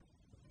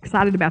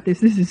excited about this.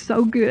 This is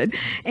so good.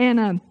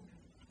 And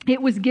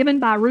it was given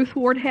by Ruth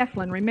Ward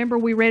Heflin. Remember,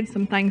 we read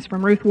some things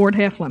from Ruth Ward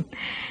Heflin.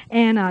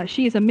 And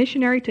she is a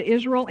missionary to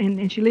Israel,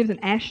 and she lives in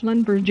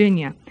Ashland,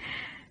 Virginia.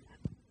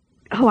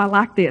 Oh, I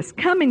like this.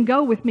 Come and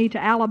go with me to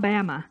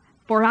Alabama,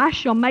 for I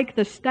shall make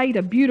the state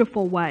a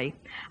beautiful way.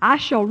 I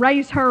shall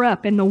raise her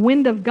up, and the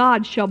wind of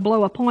God shall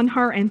blow upon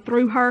her and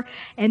through her,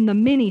 and the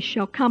many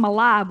shall come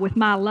alive with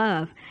my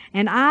love.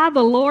 And I,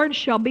 the Lord,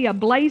 shall be a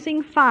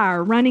blazing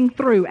fire running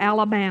through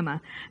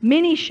Alabama.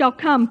 Many shall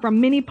come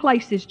from many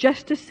places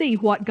just to see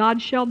what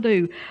God shall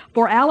do,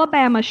 for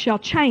Alabama shall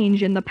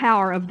change in the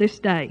power of this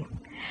day.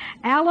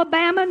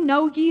 Alabama,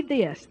 know ye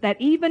this, that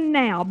even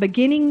now,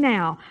 beginning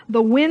now,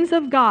 the winds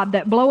of God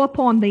that blow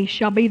upon thee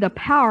shall be the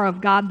power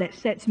of God that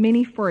sets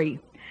many free.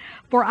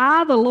 For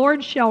I, the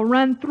Lord, shall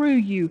run through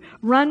you,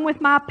 run with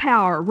my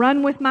power,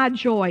 run with my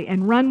joy,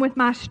 and run with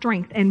my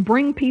strength, and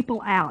bring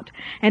people out.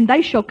 And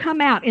they shall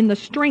come out in the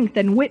strength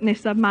and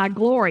witness of my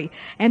glory,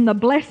 and the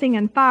blessing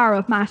and fire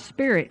of my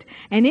Spirit.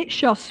 And it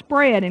shall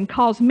spread and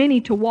cause many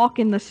to walk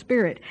in the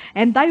Spirit.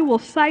 And they will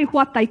say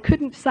what they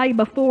couldn't say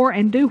before,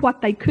 and do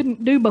what they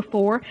couldn't do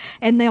before.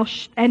 And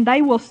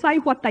they will say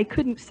what they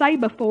couldn't say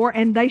before,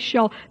 and they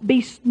shall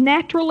be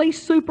naturally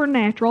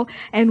supernatural,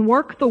 and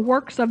work the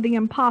works of the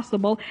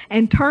impossible,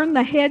 and turn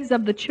the heads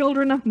of the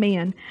children of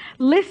men.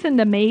 Listen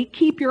to me,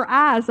 keep your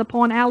eyes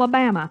upon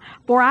Alabama,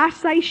 for I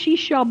say she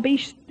shall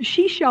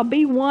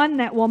be one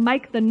that will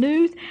make the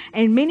news,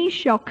 and many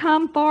shall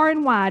come far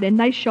and wide, and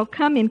they shall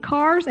come in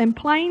cars and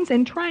planes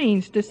and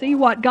trains to see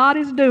what God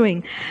is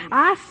doing.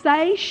 I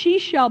say she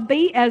shall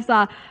be as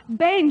a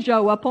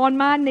banjo upon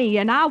my knee,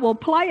 and I will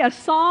play a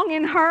song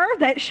in her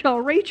that shall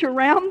reach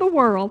around the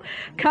world.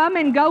 Come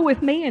and go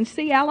with me and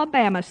see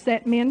Alabama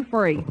set men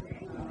free.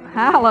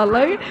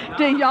 Hallelujah.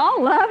 Do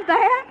y'all love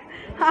that?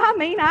 I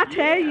mean, I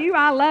tell you,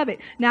 I love it.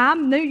 Now, I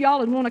knew y'all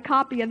would want a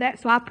copy of that,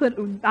 so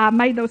I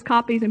made those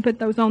copies and put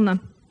those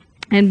on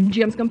and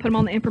Jim's going to put them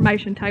on the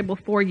information table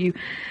for you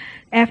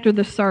after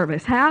the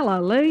service.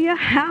 Hallelujah.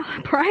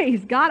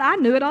 Praise God. I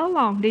knew it all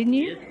along, didn't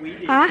you? Yes, we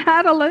did.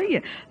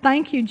 Hallelujah.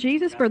 Thank you,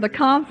 Jesus, for the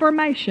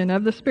confirmation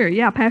of the Spirit.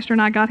 Yeah, Pastor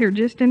and I got here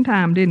just in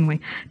time, didn't we,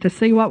 to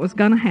see what was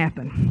going to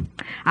happen.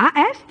 I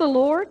asked the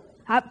Lord,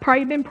 I've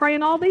been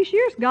praying all these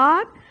years,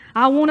 God,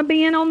 I want to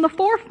be in on the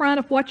forefront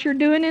of what you're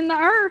doing in the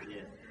earth.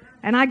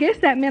 And I guess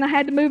that meant I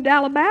had to move to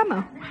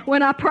Alabama.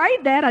 When I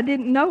prayed that, I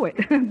didn't know it.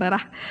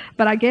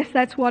 but I guess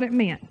that's what it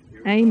meant.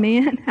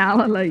 Amen.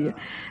 Hallelujah.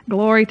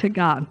 Glory to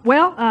God.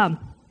 Well,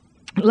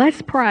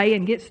 let's pray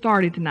and get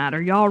started tonight.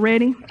 Are y'all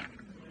ready?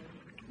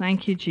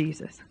 Thank you,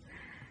 Jesus.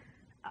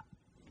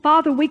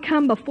 Father, we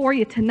come before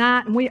you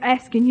tonight, and we're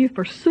asking you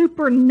for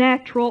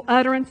supernatural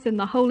utterance in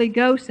the Holy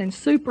Ghost and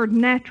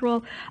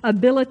supernatural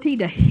ability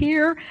to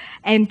hear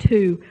and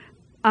to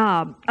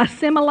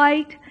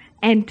assimilate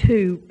and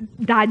to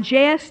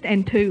digest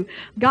and to,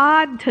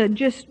 God, to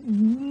just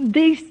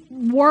these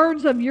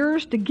words of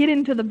yours to get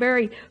into the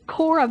very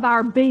core of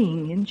our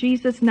being. In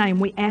Jesus' name,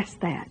 we ask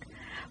that.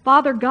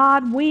 Father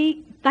God,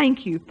 we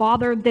thank you,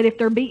 Father, that if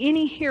there be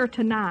any here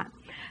tonight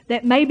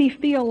that maybe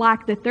feel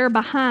like that they're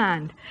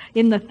behind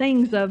in the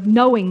things of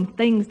knowing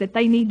things that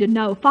they need to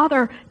know.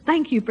 Father,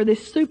 thank you for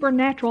this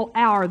supernatural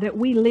hour that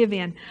we live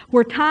in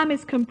where time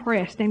is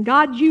compressed. And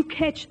God, you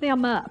catch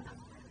them up.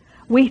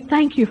 We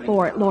thank you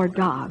for it, Lord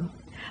God.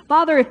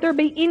 Father, if there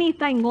be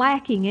anything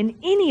lacking in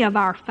any of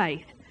our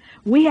faith,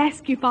 we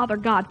ask you, Father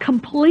God,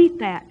 complete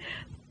that.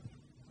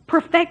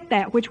 Perfect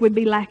that which would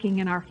be lacking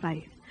in our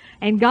faith.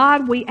 And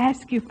God, we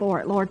ask you for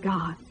it, Lord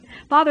God.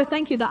 Father,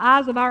 thank you. The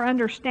eyes of our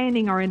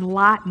understanding are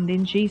enlightened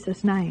in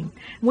Jesus' name.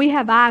 We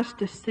have eyes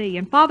to see.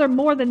 And Father,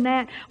 more than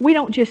that, we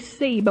don't just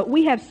see, but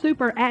we have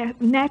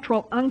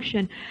supernatural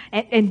unction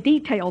and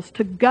details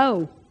to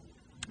go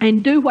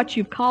and do what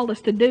you've called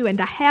us to do and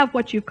to have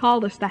what you've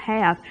called us to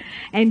have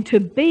and to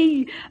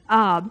be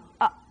a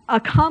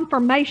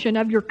confirmation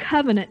of your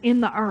covenant in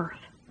the earth.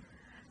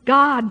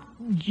 God,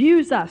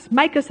 use us.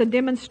 Make us a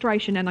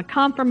demonstration and a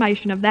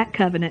confirmation of that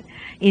covenant.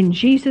 In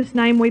Jesus'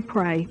 name we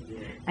pray.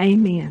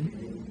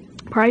 Amen.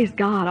 Praise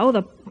God. Oh,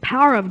 the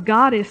power of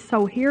God is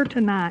so here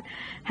tonight.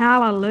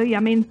 Hallelujah. I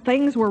mean,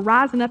 things were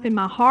rising up in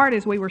my heart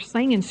as we were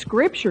singing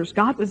scriptures.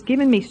 God was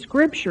giving me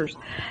scriptures.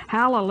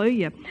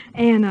 Hallelujah.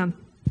 And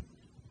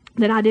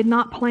that I did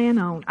not plan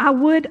on. I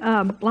would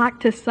like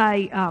to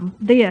say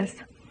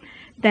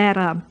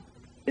that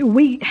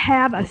we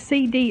have a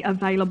CD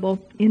available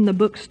in the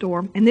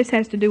bookstore, and this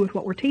has to do with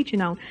what we're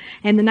teaching on.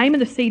 And the name of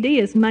the CD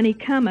is Money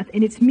Cometh,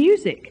 and it's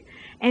music.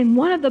 And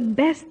one of the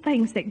best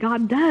things that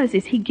God does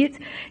is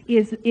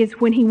is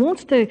when He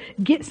wants to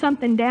get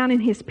something down in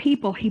His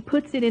people, He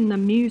puts it in the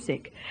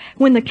music.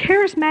 When the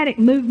charismatic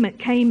movement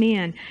came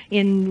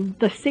in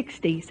the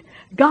 60s,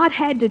 God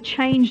had to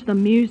change the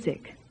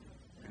music.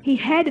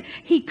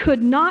 He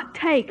could not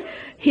take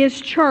His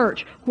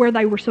church where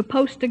they were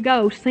supposed to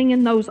go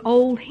singing those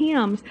old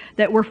hymns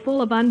that were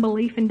full of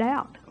unbelief and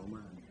doubt.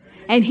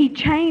 And He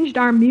changed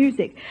our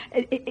music.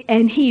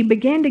 And He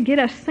began to get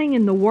us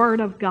singing the Word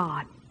of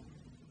God.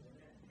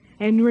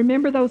 And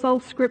remember those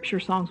old scripture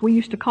songs? We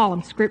used to call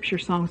them scripture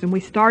songs, and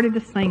we started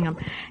to sing them.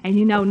 And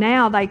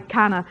now they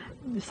kind of,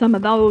 some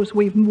of those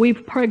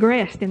we've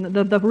progressed, and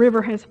the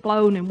river has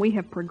flowed, and we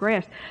have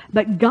progressed.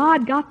 But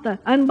God got the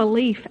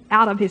unbelief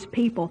out of His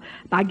people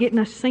by getting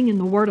us singing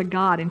the Word of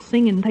God and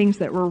singing things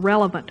that were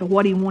relevant to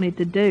what He wanted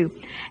to do.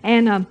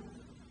 And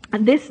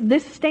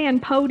this Stan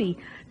Pody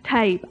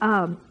tape,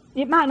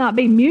 it might not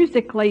be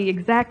musically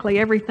exactly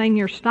everything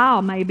your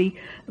style maybe,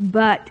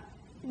 but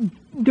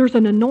there's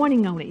an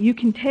anointing on it. You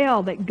can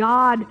tell that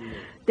God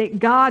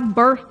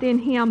birthed in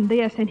him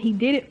this, and He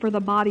did it for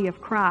the body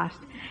of Christ.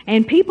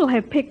 And people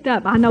have picked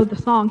up, I know the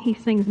song he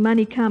sings,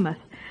 Money Cometh.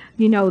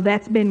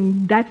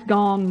 That's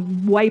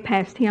gone way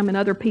past him, and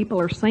other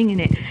people are singing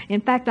it. In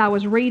fact, I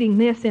was reading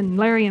this in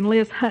Larry and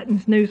Liz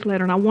Hutton's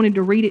newsletter, and I wanted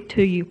to read it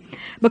to you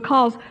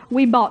because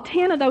we bought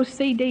 10 of those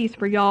CDs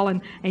for y'all,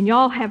 and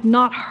y'all have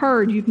not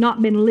heard, you've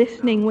not been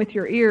listening with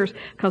your ears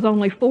because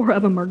only 4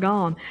 of them are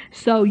gone.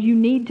 So you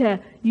need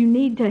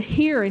to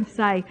hear and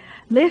say,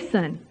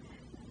 listen,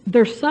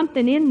 there's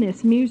something in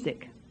this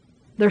music.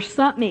 There's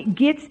something, it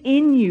gets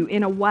in you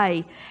in a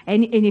way.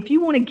 And if you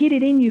want to get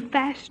it in you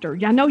faster,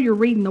 I know you're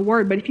reading the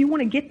Word, but if you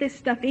want to get this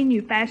stuff in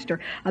you faster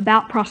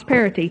about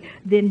prosperity,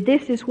 then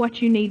this is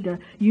what you need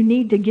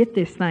to get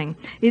this thing.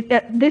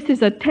 This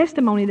is a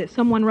testimony that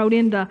someone wrote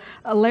into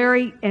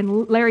Larry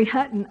and Larry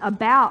Hutton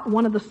about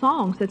one of the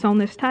songs that's on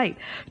this tape.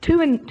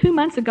 2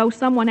 months ago,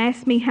 someone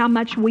asked me how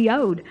much we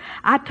owed.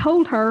 I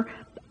told her,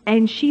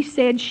 and she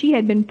said she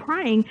had been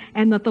praying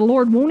and that the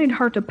Lord wanted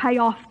her to pay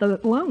off the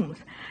loans.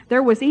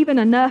 There was even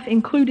enough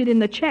included in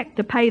the check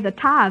to pay the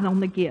tithe on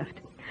the gift.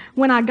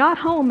 When I got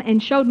home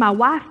and showed my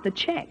wife the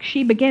check,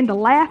 she began to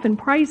laugh and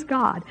praise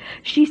God.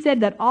 She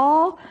said that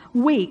all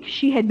week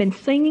she had been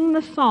singing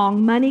the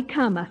song, Money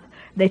Cometh,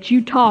 that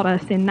you taught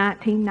us in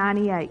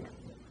 1998.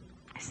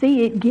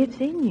 See, it gets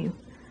in you.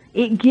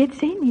 It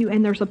gets in you,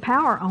 and there's a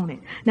power on it.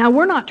 Now,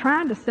 we're not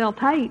trying to sell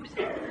tapes.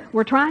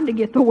 We're trying to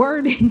get the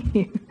Word in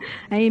you.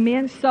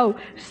 Amen. So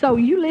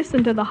you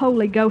listen to the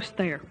Holy Ghost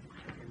there.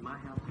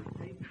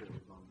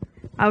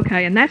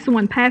 Okay, and that's the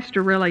one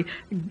Pastor really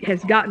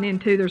has gotten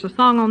into. There's a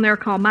song on there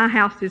called My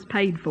House is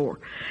Paid For.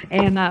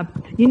 And,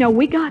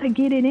 we got to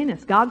get it in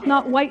us. God's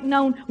not waiting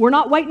on, we're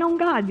not waiting on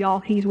God, y'all.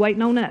 He's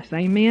waiting on us.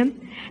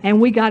 Amen. And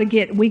we got to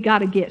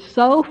get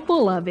so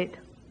full of it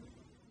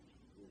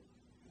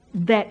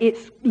that it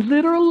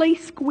literally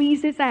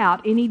squeezes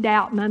out any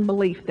doubt and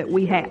unbelief that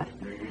we have.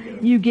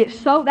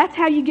 That's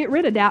how you get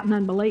rid of doubt and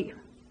unbelief.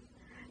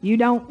 You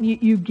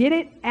get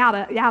it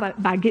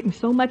out by getting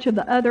so much of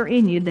the other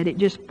in you that it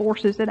just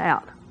forces it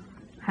out.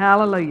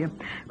 Hallelujah.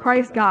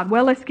 Praise God.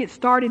 Well, let's get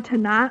started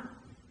tonight.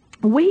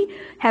 We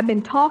have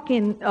been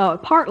talking,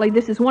 partly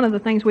this is one of the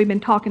things we've been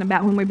talking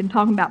about when we've been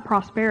talking about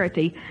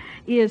prosperity,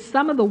 is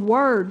some of the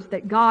words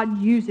that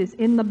God uses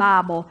in the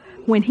Bible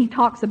when He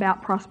talks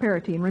about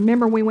prosperity. And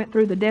remember, we went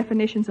through the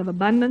definitions of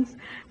abundance.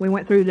 We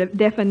went through the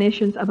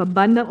definitions of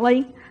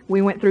abundantly.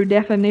 We went through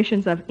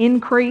definitions of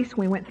increase.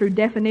 We went through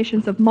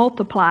definitions of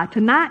multiply.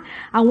 Tonight,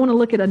 I want to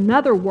look at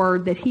another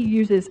word that He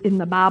uses in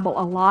the Bible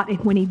a lot. And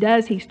when He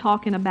does, He's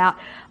talking about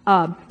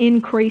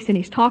increase, and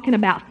He's talking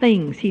about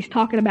things. He's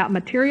talking about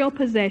material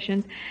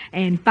possessions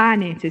and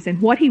finances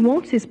and what He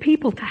wants His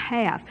people to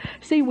have.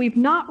 See, we've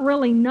not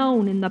really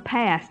known in the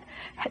past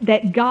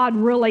that God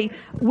really,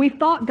 we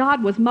thought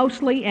God was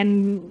mostly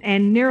and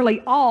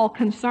nearly all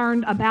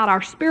concerned about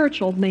our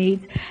spiritual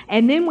needs,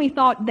 and then we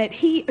thought that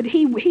He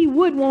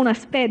would want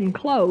us fed and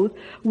clothed.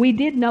 We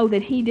did know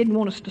that He didn't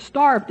want us to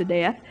starve to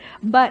death,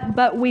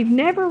 but we've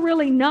never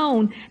really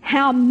known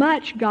how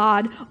much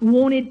God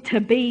wanted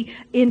to be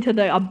into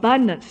the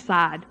abundance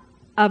side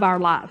of our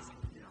lives,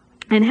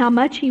 and how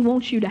much He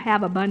wants you to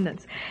have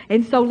abundance.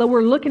 And so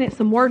we're looking at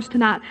some words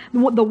tonight.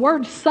 The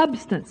word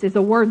substance is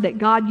a word that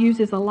God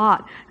uses a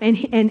lot.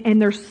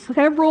 And there's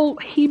several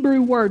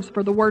Hebrew words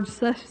for the word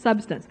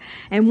substance.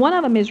 And one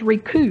of them is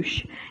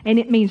rikush, and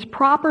it means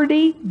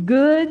property,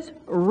 goods,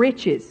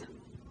 riches.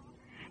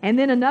 And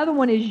then another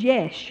one is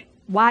yesh,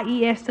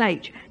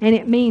 Y-E-S-H, and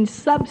it means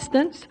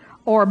substance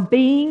or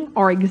being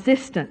or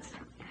existence.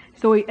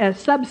 So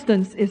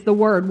substance is the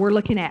word we're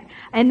looking at.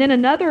 And then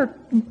another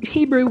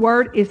Hebrew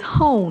word is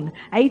hon,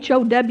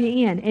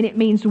 H-O-W-N, and it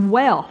means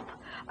wealth,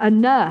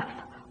 enough,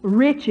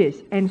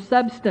 riches, and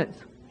substance.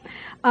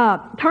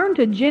 Turn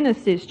to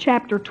Genesis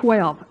chapter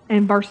 12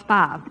 and verse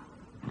 5.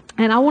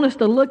 And I want us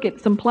to look at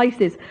some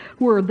places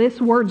where this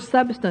word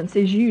substance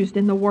is used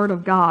in the Word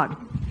of God.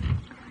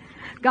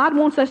 God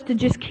wants us to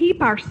just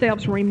keep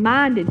ourselves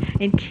reminded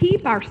and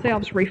keep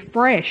ourselves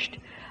refreshed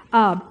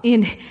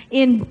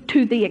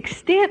to the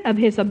extent of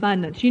His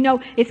abundance.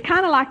 It's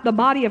kind of like the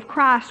body of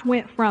Christ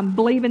went from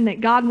believing that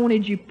God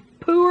wanted you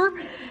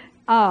poor,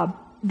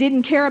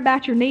 didn't care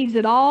about your needs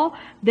at all,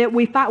 that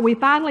we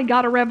finally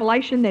got a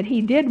revelation that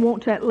He did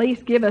want to at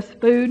least give us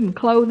food and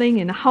clothing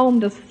and a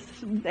home to,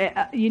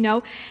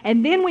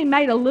 and then we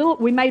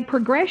made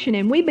progression,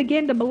 and we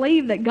began to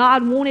believe that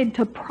God wanted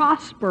to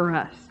prosper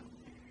us.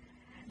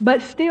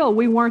 But still,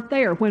 we weren't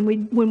there when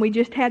we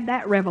just had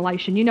that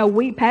revelation. You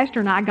know, Pastor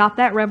and I got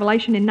that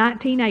revelation in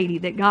 1980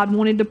 that God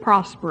wanted to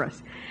prosper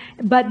us.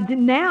 But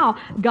now,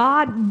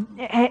 God,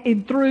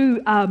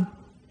 through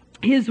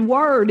His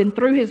Word and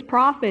through His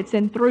prophets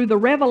and through the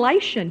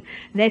revelation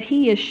that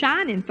He is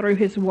shining through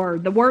His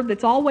Word, the Word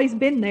that's always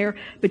been there,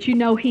 but you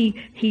know,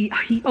 He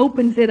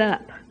opens it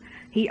up.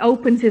 He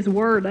opens His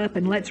Word up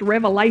and lets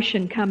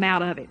revelation come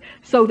out of it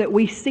so that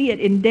we see it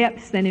in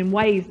depths and in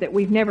ways that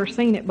we've never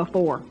seen it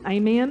before.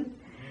 Amen?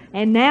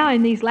 And now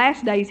in these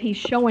last days, He's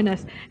showing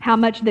us how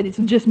much that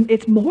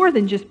it's more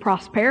than just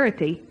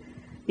prosperity.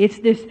 It's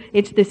this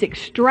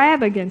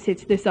extravagance,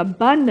 it's this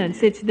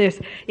abundance, it's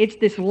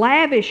this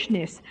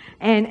lavishness.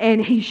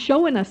 And He's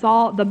showing us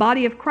all, the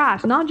body of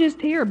Christ, not just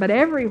here, but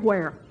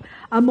everywhere.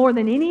 More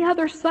than any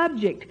other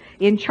subject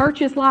in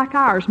churches like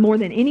ours, more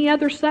than any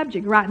other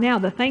subject right now,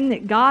 the thing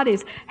that God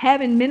is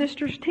having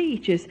ministers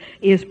teach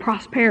is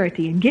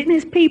prosperity and getting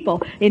His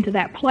people into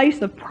that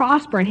place of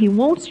prospering. He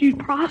wants you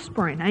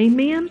prospering.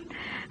 Amen?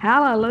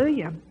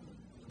 Hallelujah.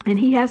 And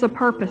He has a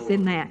purpose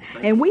in that.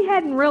 And we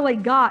hadn't really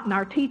gotten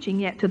our teaching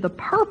yet to the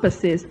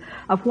purposes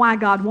of why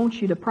God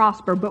wants you to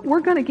prosper, but we're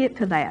going to get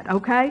to that,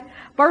 okay?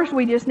 First,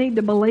 we just need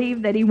to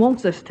believe that He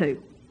wants us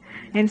to.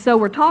 And so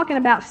we're talking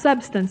about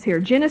substance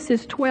here.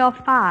 Genesis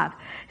 12:5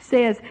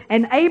 says,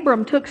 "And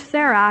Abram took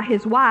Sarai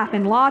his wife,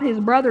 and Lot his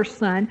brother's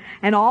son,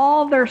 and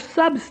all their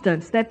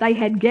substance that they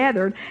had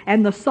gathered,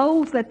 and the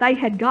souls that they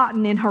had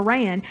gotten in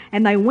Haran,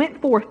 and they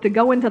went forth to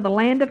go into the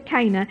land of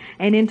Canaan,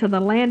 and into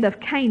the land of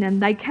Canaan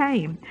they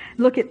came."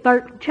 Look at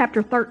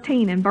chapter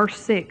 13 and verse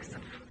 6.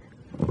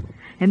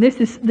 And this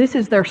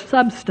is their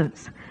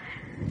substance.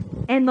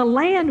 "And the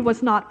land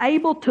was not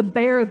able to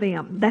bear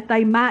them, that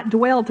they might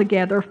dwell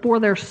together, for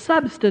their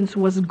substance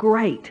was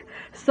great,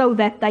 so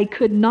that they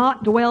could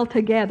not dwell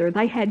together."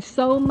 They had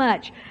so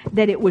much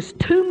that it was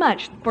too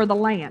much for the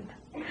land.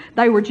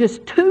 They were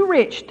just too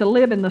rich to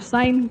live in the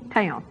same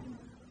town.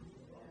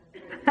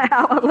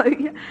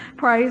 Hallelujah.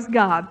 Praise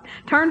God.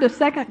 Turn to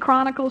 2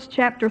 Chronicles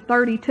chapter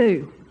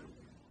 32.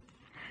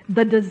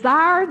 The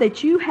desire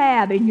that you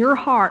have in your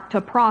heart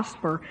to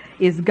prosper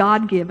is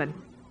God-given.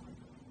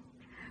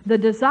 The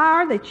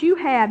desire that you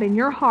have in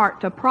your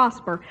heart to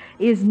prosper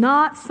is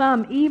not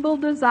some evil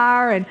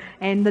desire,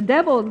 and the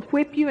devil will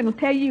whip you and will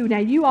tell you, now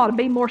you ought to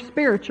be more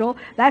spiritual.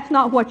 That's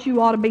not what you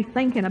ought to be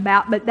thinking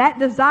about. But that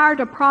desire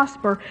to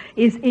prosper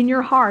is in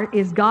your heart,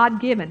 is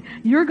God-given.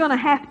 You're going to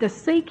have to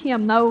seek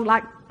Him, though,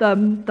 like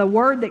the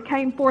word that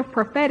came forth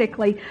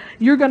prophetically.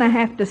 You're going to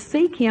have to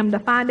seek Him to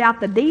find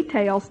out the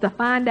details, to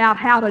find out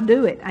how to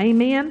do it.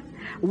 Amen?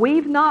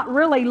 We've not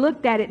really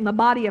looked at it in the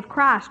body of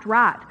Christ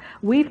right.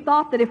 We've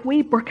thought that if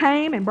we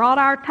came and brought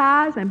our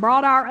tithes and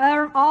brought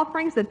our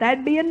offerings,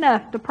 that'd be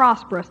enough to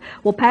prosper us.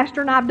 Well, Pastor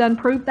and I have done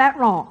proved that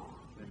wrong.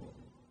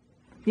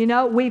 You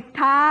know, we've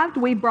tithed,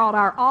 we've brought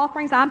our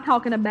offerings. I'm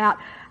talking about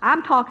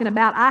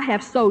I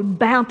have sowed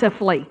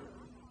bountifully.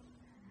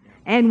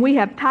 And we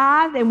have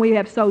tithed and we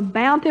have sowed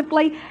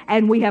bountifully,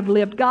 and we have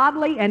lived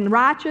godly and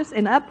righteous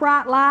and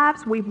upright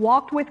lives. We've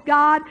walked with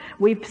God.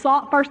 We've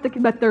sought first,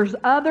 but there's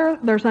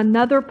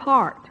another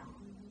part.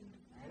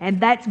 And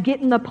that's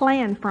getting the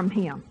plan from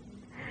Him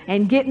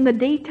and getting the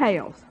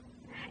details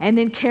and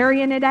then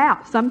carrying it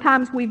out.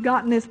 Sometimes we've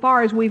gotten as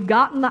far as we've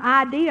gotten the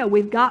idea,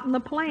 we've gotten the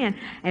plan,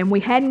 and we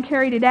hadn't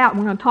carried it out.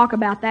 We're going to talk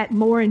about that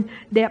more in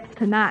depth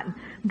tonight.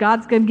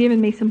 God's given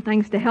me some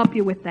things to help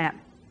you with that.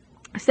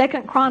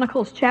 2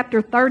 Chronicles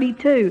chapter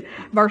 32,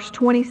 verse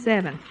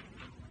 27.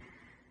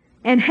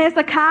 "And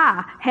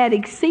Hezekiah had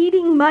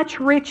exceeding much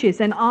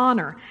riches and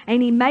honor,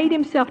 and he made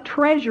himself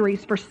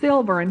treasuries for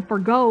silver and for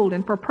gold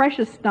and for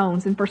precious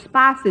stones and for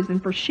spices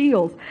and for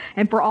shields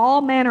and for all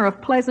manner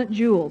of pleasant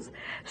jewels.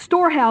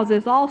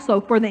 Storehouses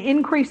also for the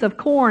increase of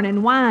corn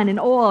and wine and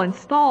oil, and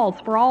stalls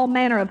for all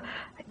manner of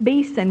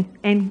beasts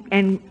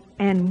and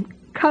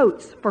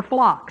coats for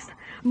flocks.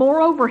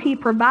 Moreover, he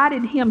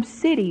provided him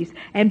cities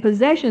and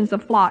possessions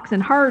of flocks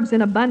and herds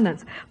in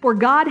abundance, for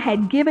God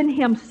had given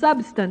him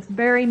substance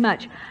very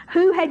much."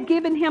 Who had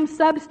given him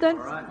substance?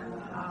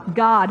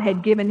 God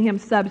had given him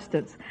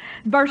substance.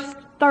 Verse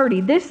 30,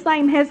 "This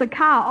same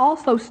Hezekiah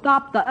also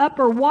stopped the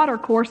upper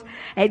watercourse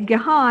at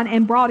Gihon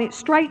and brought it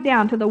straight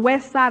down to the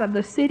west side of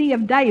the city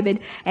of David,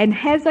 and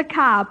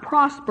Hezekiah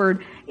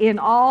prospered in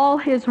all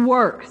his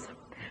works."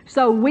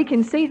 So we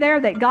can see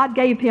there that God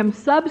gave him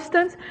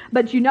substance,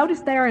 but you notice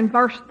there in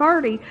verse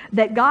 30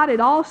 that God had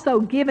also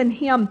given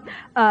him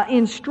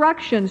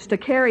instructions to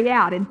carry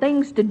out and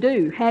things to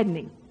do, hadn't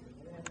He?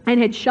 And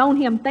had shown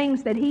him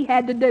things that he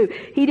had to do.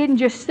 He didn't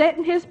just sit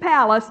in his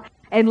palace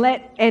and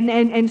let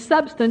and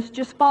substance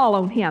just fall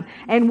on him,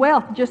 and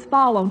wealth just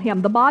fall on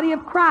him. The body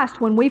of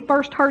Christ, when we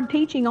first heard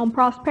teaching on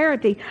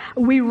prosperity,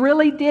 we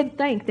really did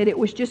think that it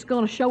was just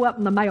going to show up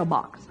in the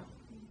mailbox.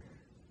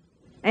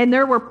 And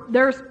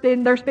there's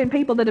been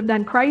people that have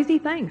done crazy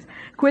things,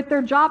 quit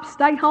their jobs,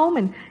 stay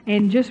home,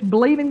 and just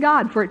believe in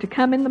God for it to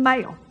come in the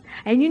mail.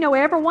 And you know,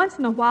 every once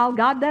in a while,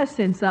 God does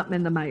send something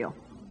in the mail.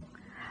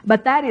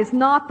 But that is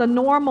not the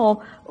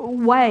normal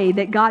way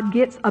that God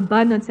gets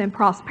abundance and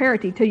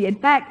prosperity to you. In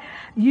fact,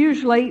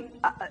 usually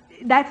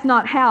that's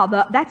not how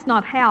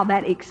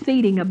that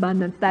exceeding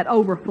abundance, that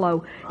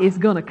overflow is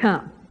going to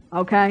come.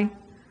 Okay?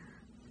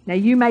 Now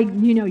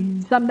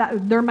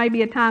there may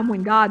be a time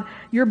when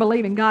you're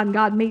believing God and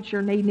God meets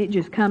your need and it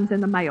just comes in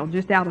the mail,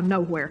 just out of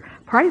nowhere.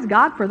 Praise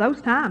God for those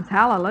times.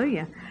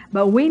 Hallelujah.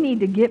 But we need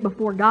to get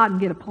before God and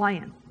get a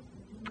plan.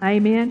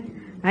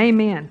 Amen.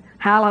 Amen.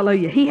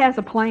 Hallelujah. He has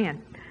a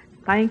plan.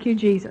 Thank you,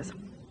 Jesus.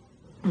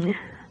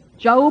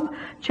 Job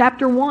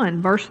chapter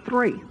 1, verse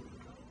 3.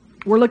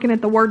 We're looking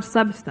at the word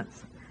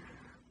substance.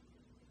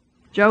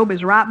 Job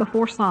is right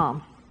before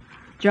Psalm.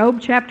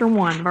 Job chapter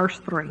 1, verse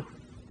 3.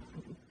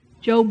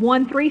 Job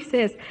 1:3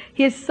 says,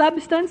 his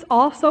substance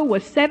also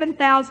was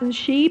 7,000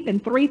 sheep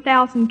and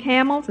 3,000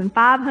 camels and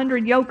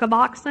 500 yoke of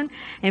oxen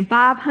and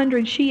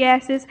 500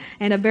 she-asses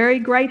and a very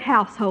great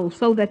household,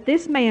 so that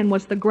this man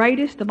was the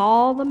greatest of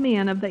all the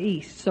men of the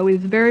east. So he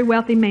was a very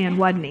wealthy man,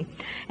 wasn't he?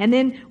 And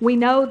then we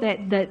know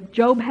that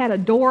Job had a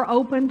door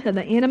open to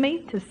the enemy,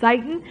 to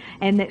Satan,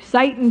 and that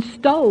Satan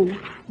stole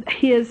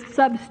his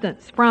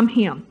substance from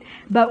him.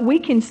 But we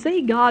can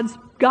see God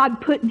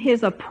putting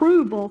His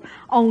approval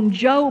on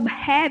Job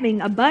having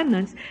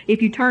abundance.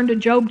 If you turn to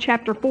Job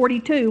chapter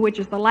 42, which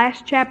is the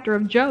last chapter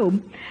of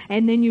Job,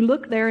 and then you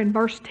look there in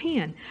verse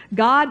 10,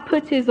 God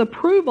puts His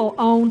approval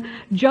on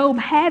Job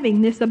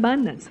having this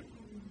abundance.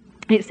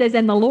 It says,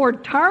 and the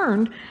Lord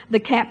turned the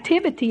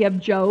captivity of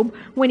Job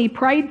when he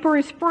prayed for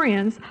his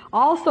friends.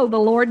 Also the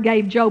Lord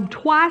gave Job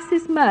twice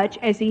as much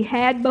as he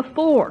had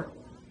before.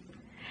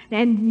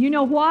 And you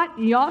know what?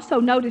 You also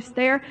notice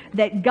there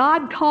that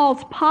God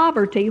calls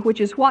poverty, which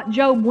is what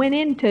Job went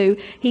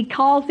into, He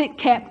calls it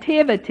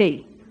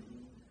captivity.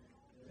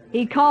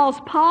 He calls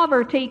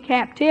poverty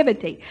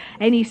captivity.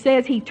 And He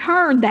says He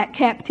turned that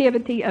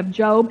captivity of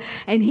Job,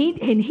 and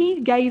he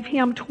gave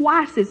him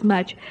twice as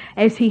much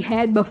as he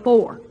had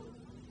before.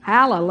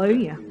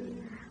 Hallelujah.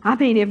 I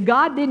mean, if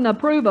God didn't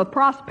approve of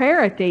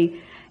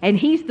prosperity, and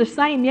He's the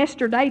same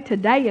yesterday,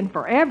 today, and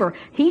forever,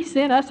 He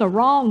sent us a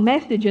wrong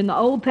message in the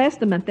Old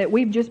Testament that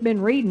we've just been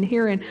reading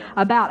here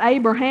about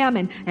Abraham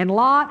and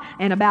Lot,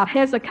 and about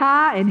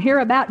Hezekiah, and here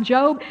about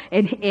Job.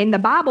 And in the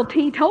Bible,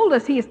 He told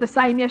us He is the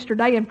same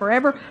yesterday and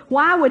forever.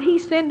 Why would He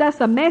send us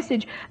a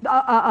message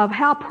of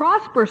how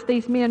prosperous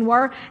these men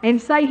were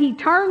and say He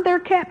turned their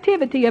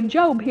captivity of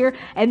Job here,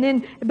 and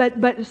then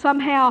but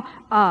somehow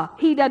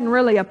He doesn't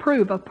really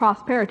approve of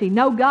prosperity?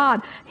 No,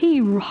 God, He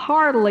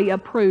heartily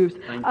approves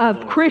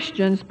of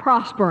Christians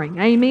prospering.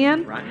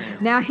 Amen?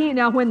 Right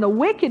Now when the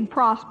wicked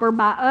prosper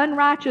by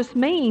unrighteous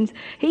means,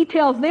 He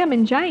tells them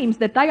in James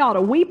that they ought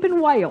to weep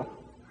and wail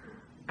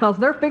because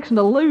they're fixing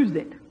to lose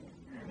it.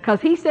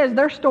 Because He says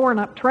they're storing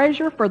up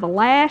treasure for the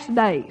last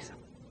days.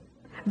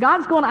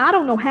 I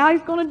don't know how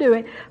He's going to do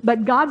it,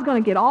 but God's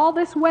going to get all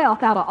this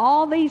wealth out of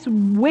all these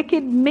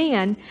wicked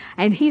men,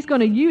 and He's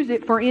going to use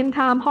it for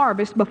end-time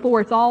harvest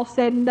before it's all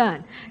said and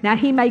done. Now,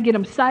 He may get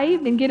them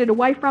saved and get it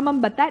away from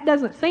them, but that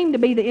doesn't seem to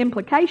be the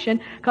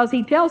implication, because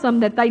He tells them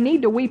that they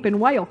need to weep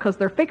and wail because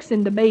they're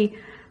fixing to be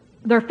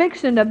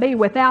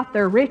without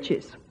their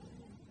riches.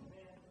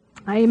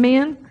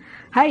 Amen?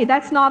 Hey,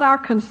 that's not our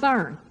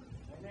concern.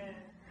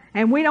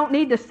 And we don't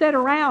need to sit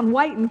around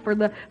waiting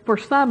for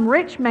some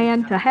rich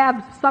man to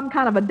have some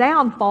kind of a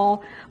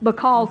downfall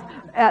because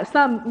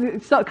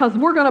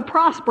we're going to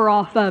prosper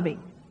off of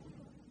him.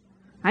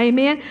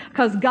 Amen?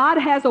 Because God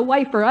has a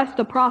way for us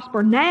to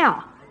prosper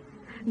now.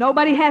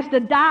 Nobody has to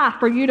die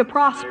for you to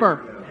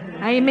prosper.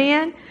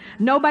 Amen?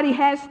 Nobody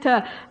has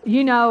to,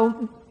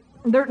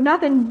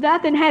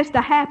 nothing has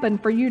to happen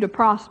for you to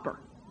prosper.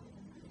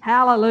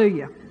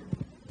 Hallelujah.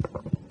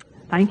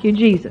 Thank you,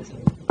 Jesus.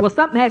 Well,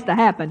 something has to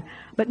happen,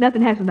 but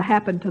nothing has to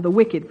happen to the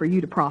wicked for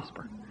you to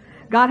prosper.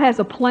 God has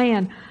a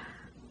plan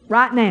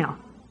right now.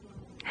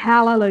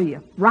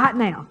 Hallelujah. Right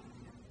now.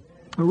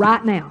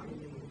 Right now.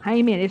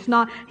 Amen.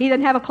 He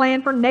doesn't have a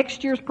plan for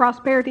next year's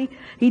prosperity.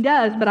 He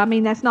does, but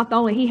that's not the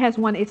only. He has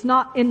one. It's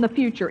not in the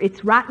future.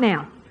 It's right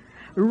now.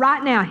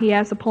 Right now He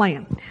has a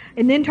plan.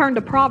 And then turn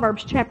to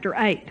Proverbs chapter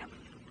 8.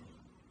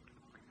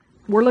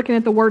 We're looking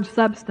at the word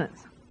substance.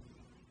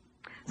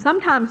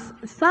 Sometimes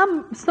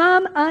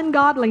some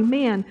ungodly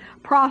men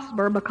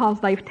prosper because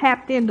they've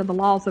tapped into the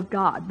laws of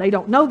God. They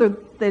don't know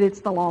that it's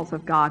the laws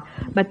of God,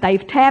 but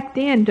they've tapped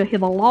into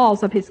the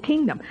laws of His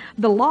kingdom.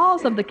 The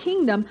laws of the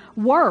kingdom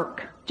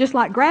work, just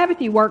like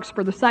gravity works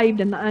for the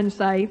saved and the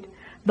unsaved.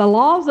 The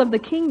laws of the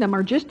kingdom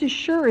are just as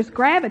sure as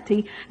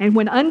gravity, and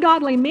when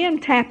ungodly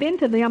men tap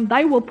into them,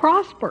 they will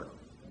prosper.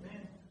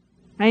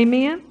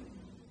 Amen?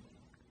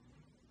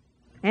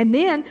 And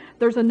then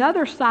there's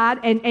another side,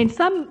 and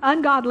some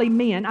ungodly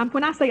men,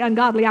 when I say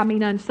ungodly, I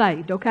mean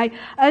unsaved, okay?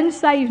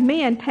 Unsaved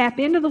men tap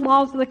into the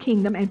laws of the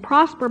kingdom and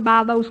prosper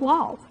by those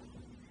laws.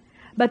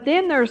 But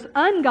then there's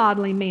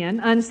ungodly men,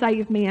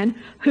 unsaved men,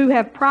 who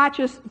have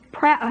prospered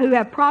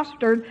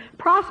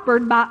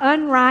by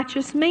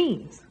unrighteous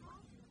means.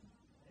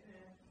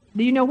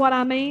 Do you know what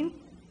I mean?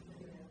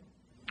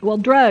 Well,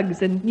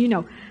 drugs and,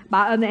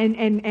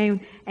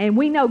 And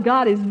we know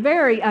God is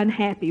very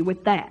unhappy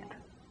with that.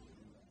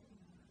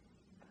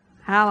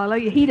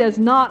 Hallelujah. He does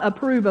not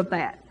approve of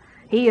that.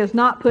 He is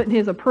not putting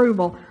His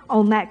approval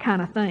on that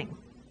kind of thing.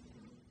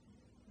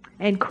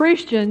 And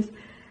Christians,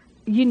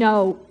 you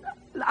know,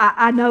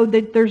 I know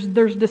that there's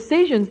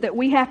decisions that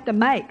we have to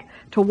make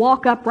to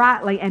walk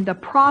uprightly and to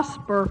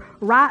prosper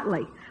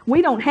rightly.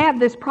 We don't have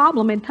this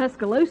problem in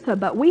Tuscaloosa,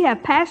 but we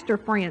have pastor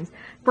friends,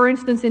 for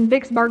instance, in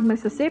Vicksburg,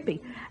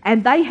 Mississippi,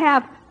 and they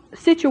have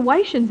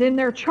situations in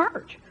their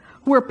church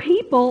where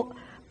people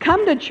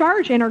come to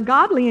church and are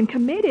godly and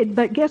committed,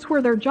 but guess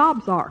where their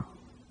jobs are?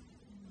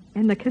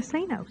 In the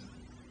casinos.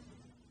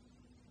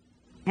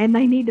 And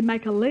they need to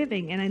make a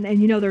living,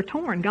 and you know, they're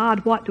torn.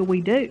 God, what do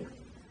we do?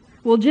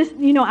 Well, just,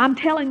 you know, I'm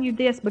telling you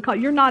this because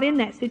you're not in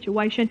that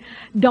situation.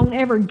 Don't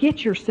ever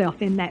get yourself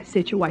in that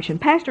situation.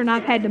 Pastor and I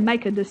have had to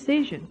make a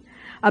decision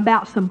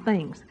about some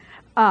things.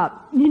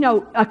 You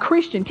know,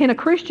 can a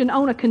Christian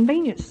own a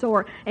convenience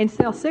store and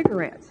sell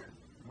cigarettes?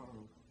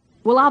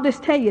 Well, I'll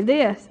just tell you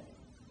this.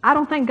 I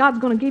don't think God's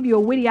going to give you a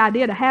witty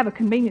idea to have a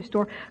convenience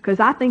store, because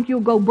I think you'll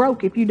go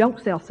broke if you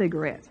don't sell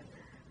cigarettes.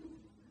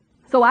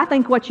 So I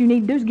think what you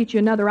need to do is get you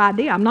another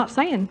idea. I'm not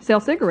saying sell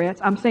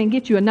cigarettes. I'm saying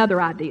get you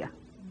another idea.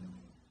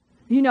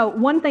 You know,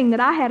 one thing that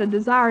I had a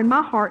desire in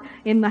my heart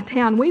in the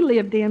town we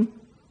lived in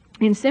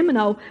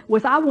Seminole,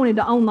 was I wanted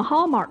to own the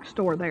Hallmark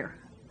store there.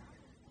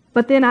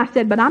 But then I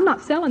said, but I'm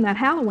not selling that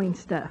Halloween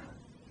stuff.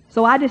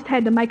 So I just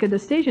had to make a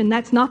decision.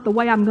 That's not the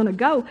way I'm going to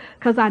go,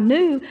 because I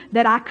knew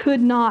that I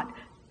could not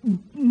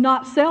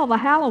sell the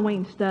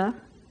Halloween stuff.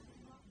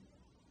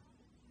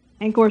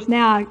 And of course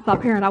now I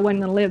thought, parent, I wasn't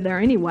going to live there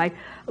anyway.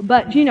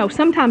 But you know,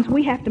 sometimes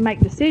we have to make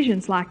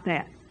decisions like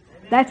that.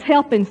 That's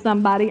helping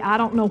somebody. I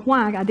don't know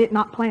why. I did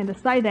not plan to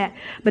say that.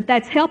 But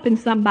that's helping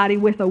somebody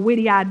with a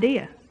witty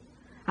idea.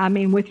 I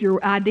mean, with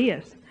your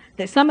ideas.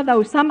 That some of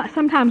those,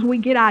 sometimes we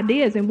get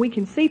ideas and we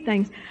can see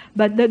things,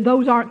 but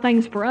those aren't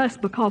things for us,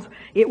 because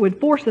it would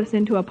force us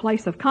into a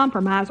place of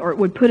compromise, or it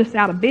would put us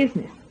out of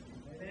business.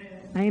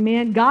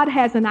 Amen. God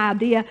has an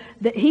idea,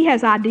 that He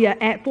has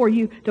idea for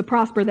you to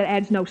prosper that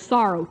adds no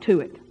sorrow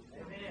to it.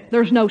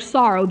 There's no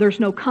sorrow.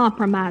 There's no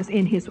compromise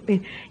in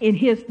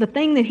the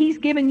thing that He's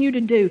given you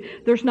to do.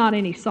 There's not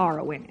any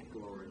sorrow in it.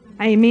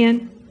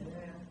 Amen.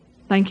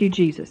 Thank you,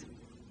 Jesus.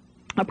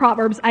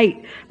 Proverbs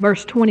 8,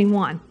 verse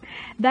 21.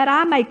 That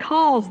I may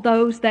cause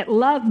those that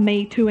love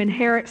me to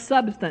inherit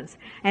substance,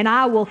 and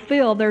I will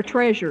fill their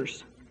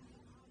treasures.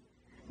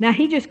 Now,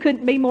 He just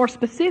couldn't be more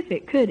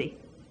specific, could He?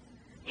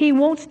 He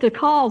wants to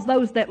cause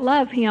those that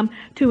love Him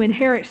to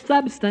inherit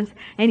substance,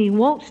 and He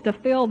wants to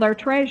fill their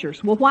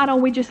treasures. Well, why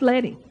don't we just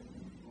let Him?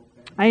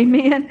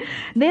 Amen.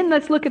 Then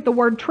let's look at the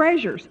word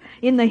treasures.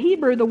 In the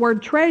Hebrew, the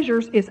word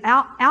treasures is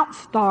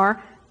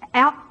outstar,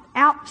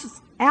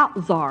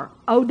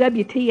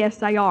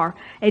 O-W-T-S-A-R,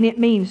 and it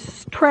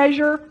means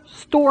treasure,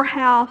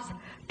 storehouse,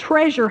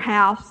 treasure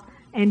house,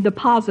 and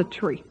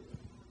depository.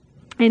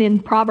 And in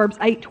Proverbs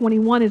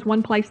 8:21 is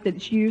one place that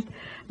it's used.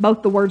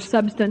 Both the word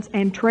substance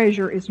and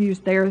treasure is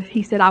used there.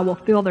 He said, I will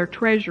fill their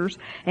treasures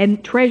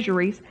and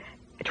treasures.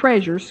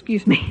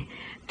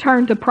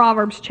 Turn to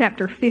Proverbs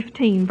chapter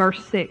 15,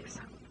 verse 6.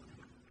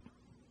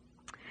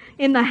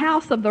 In the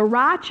house of the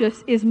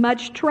righteous is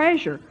much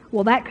treasure.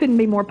 Well, that couldn't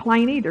be more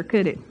plain either,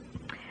 could it?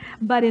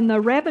 But in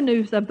the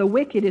revenues of the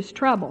wicked is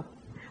trouble.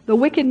 The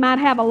wicked might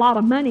have a lot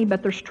of money,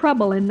 but there's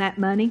trouble in that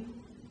money,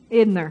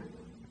 isn't there?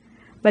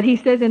 But he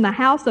says in the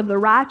house of the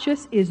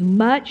righteous is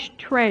much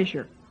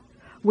treasure.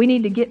 We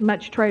need to get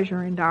much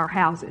treasure into our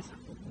houses.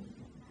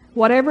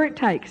 Whatever it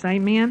takes,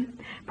 amen?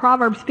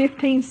 Proverbs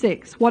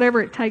 15:6,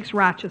 whatever it takes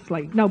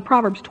righteously. No,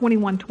 Proverbs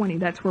 21:20,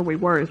 that's where we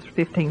were, is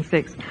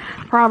 15:6.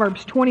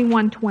 Proverbs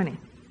 21:20.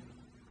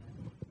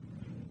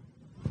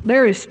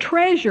 There is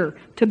treasure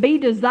to be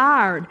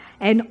desired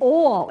and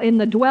oil in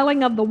the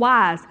dwelling of the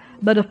wise,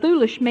 but a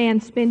foolish man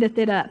spendeth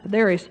it up.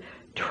 There is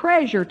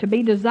treasure to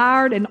be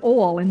desired and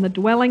oil in the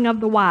dwelling of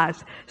the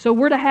wise. So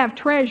we're to have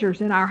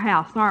treasures in our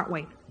house, aren't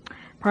we?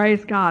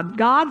 Praise God.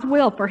 God's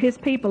will for His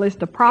people is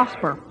to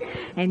prosper.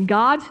 And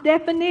God's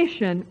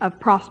definition of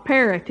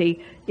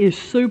prosperity is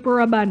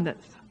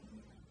superabundance.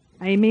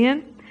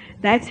 Amen?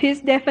 That's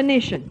His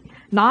definition,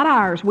 not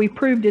ours. We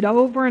proved it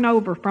over and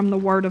over from the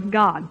Word of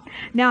God.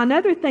 Now,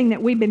 another thing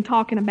that we've been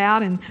talking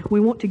about and we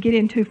want to get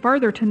into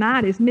further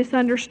tonight is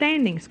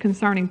misunderstandings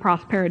concerning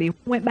prosperity. We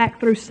went back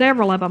through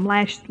several of them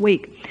last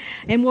week,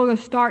 and we're going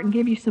to start and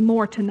give you some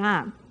more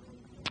tonight.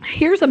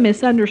 Here's a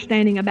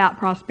misunderstanding about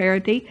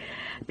prosperity.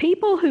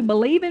 People who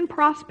believe in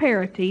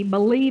prosperity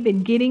believe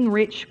in getting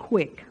rich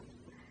quick.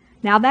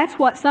 Now, that's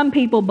what some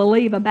people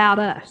believe about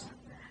us.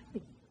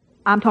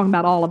 I'm talking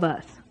about all of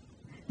us.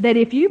 That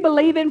if you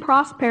believe in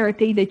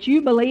prosperity, that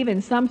you believe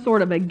in some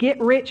sort of a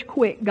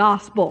get-rich-quick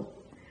gospel.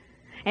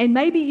 And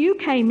maybe you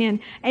came in,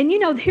 and you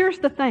know, here's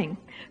the thing.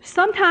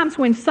 Sometimes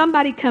when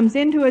somebody comes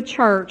into a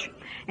church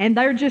and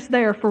they're just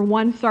there for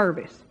one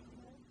service,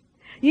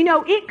 You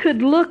know, it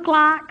could look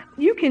like,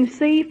 you can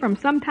see from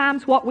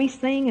sometimes what we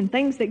sing and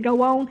things that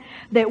go on,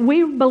 that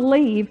we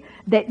believe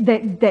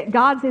that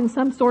God's in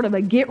some sort of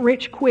a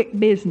get-rich-quick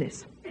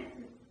business.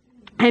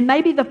 And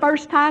maybe the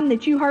first time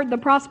that you heard the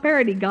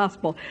prosperity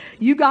gospel,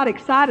 you got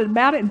excited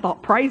about it and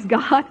thought, praise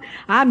God,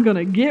 I'm going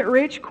to get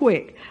rich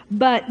quick.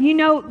 But, you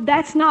know,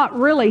 that's not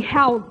really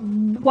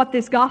what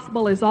this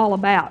gospel is all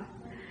about.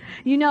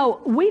 You know,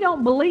 we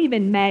don't believe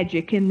in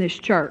magic in this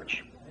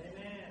church.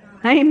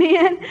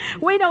 Amen.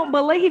 We don't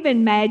believe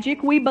in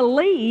magic. We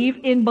believe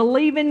in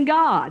believing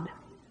God.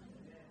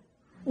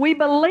 We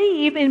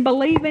believe in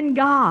believing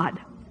God.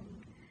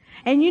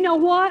 And you know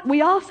what?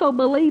 We also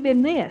believe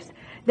in this,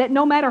 that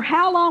no matter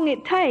how long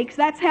it takes,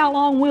 that's how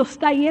long we'll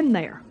stay in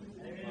there.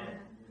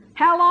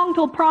 How long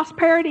till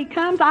prosperity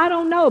comes, I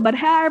don't know, but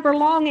however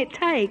long it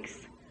takes,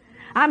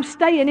 I'm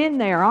staying in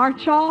there,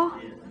 aren't y'all?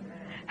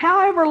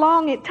 However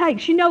long it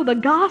takes. You know, the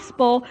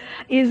gospel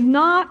is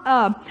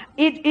not,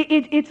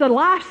 it's a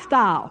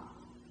lifestyle.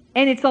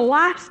 And it's a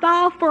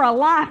lifestyle for a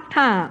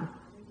lifetime.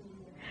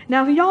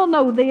 Now, y'all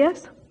know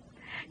this.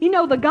 You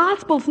know, the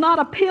gospel's not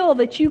a pill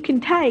that you can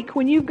take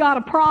when you've got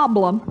a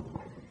problem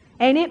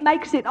and it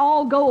makes it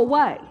all go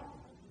away.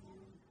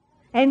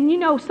 And, you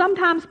know,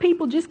 sometimes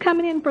people just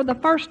coming in for the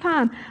first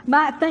time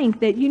might think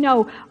that, you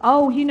know,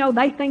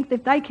 they think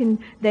that they can,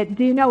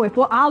 if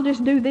I'll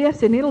just do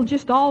this and it'll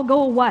just all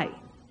go away.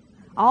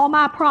 All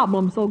my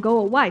problems will go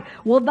away.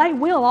 Well, they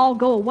will all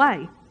go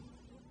away.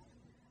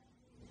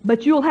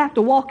 But you'll have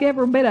to walk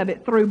every bit of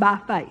it through by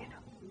faith.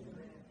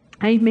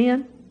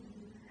 Amen?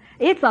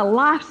 It's a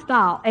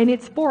lifestyle, and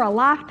it's for a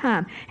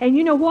lifetime. And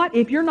you know what?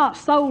 If you're not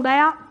sold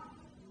out,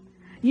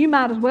 you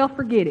might as well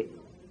forget it.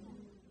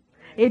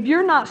 If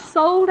you're not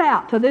sold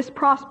out to this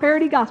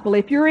prosperity gospel,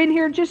 if you're in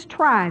here just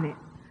trying it,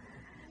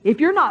 if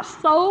you're not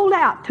sold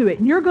out to it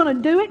and you're going to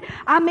do it,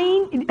 I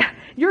mean,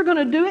 you're going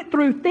to do it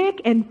through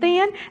thick and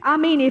thin. I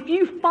mean, if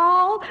you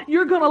fall,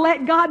 you're going to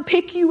let God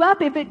pick you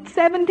up if it's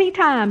 70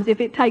 times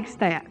if it takes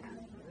that.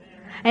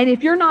 And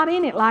if you're not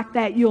in it like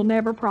that, you'll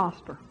never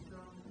prosper.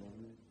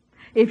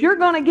 If you're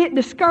going to get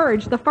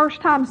discouraged the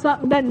first time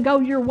something doesn't go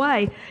your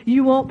way,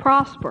 you won't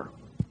prosper.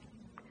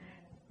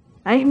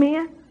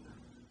 Amen?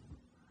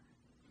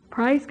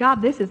 Praise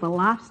God, this is a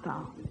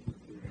lifestyle.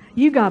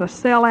 You got to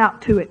sell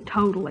out to it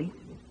totally.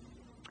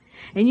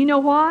 And you know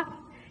what?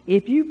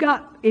 If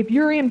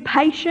you're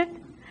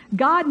impatient,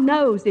 God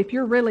knows if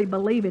you're really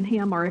believing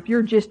Him or if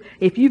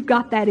you've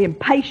got that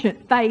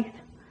impatient faith.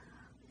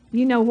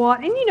 You know what?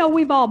 And you know,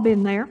 we've all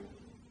been there.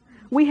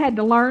 We had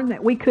to learn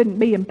that we couldn't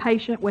be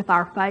impatient with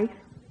our faith.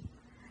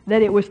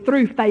 That it was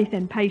through faith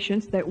and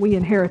patience that we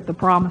inherit the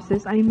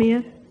promises.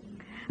 Amen?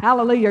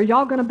 Hallelujah. Are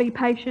y'all going to be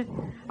patient?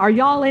 Are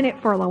y'all in it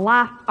for the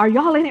life? Are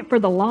y'all in it for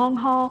the long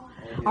haul?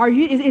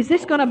 Is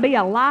this going to be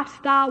a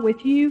lifestyle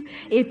with you?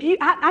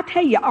 I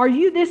tell you, are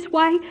you this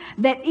way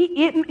that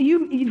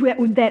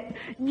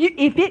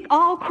if it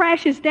all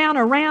crashes down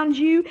around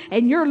you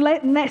and you're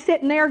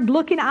sitting there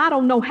looking, I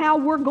don't know how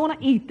we're going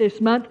to eat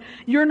this month,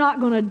 you're not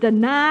going to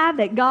deny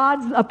that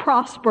God's a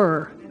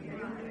prosperer.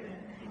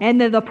 And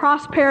the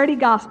prosperity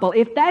gospel,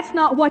 if that's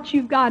not what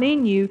you've got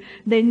in you,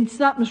 then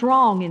something's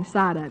wrong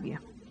inside of you.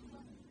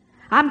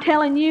 I'm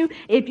telling you,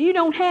 if you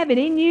don't have it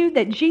in you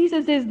that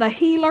Jesus is the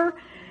healer,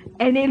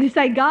 and you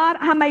say, God,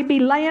 I may be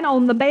laying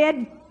on the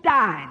bed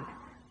dying,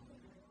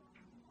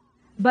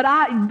 but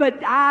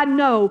I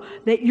know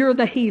that you're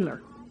the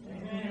healer.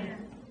 Amen.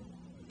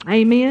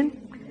 Amen.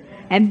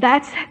 And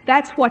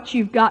that's what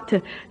you've got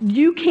to.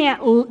 You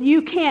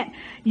can't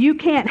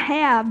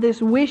have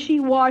this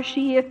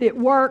wishy-washy. If it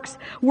works,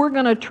 we're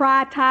going to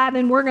try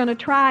tithing. We're going to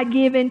try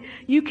giving.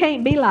 You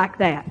can't be like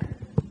that.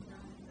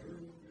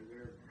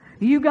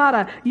 You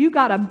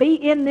gotta be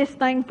in this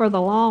thing for the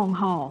long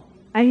haul.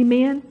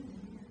 Amen.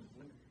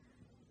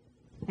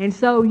 And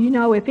so, you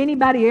know, if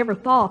anybody ever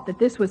thought that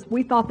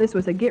we thought this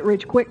was a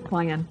get-rich-quick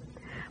plan,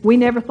 we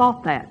never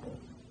thought that.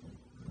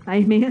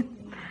 Amen.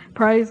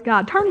 Praise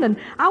God.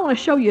 I want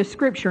to show you a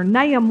scripture,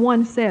 Nahum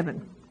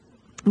 1:7.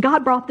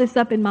 God brought this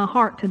up in my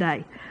heart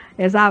today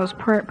as I was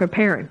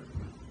preparing.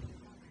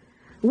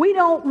 We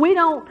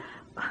don't,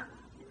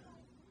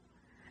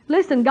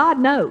 listen, God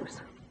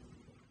knows.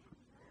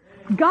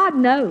 God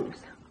knows.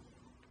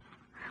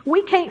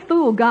 We can't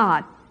fool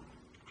God.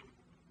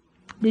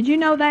 Did you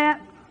know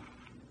that?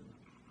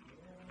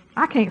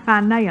 I can't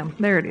find Nahum.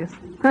 There it is.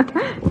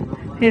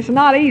 It's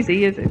not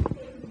easy, is it?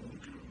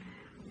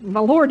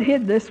 The Lord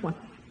hid this one.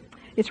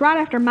 It's right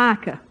after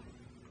Micah.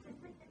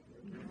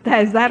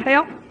 Does that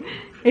help?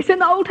 It's in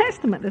the Old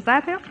Testament. Does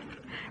that help?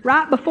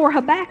 Right before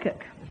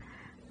Habakkuk.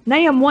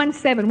 Nahum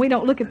 1:7. We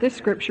don't look at this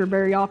scripture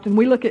very often.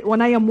 We look at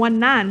Nahum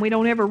 1:9. We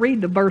don't ever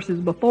read the verses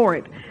before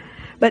it.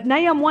 But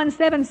Nahum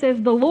 1:7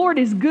 says, the Lord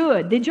is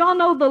good. Did y'all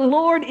know the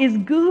Lord is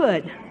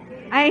good?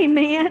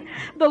 Amen.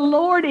 The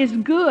Lord is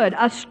good,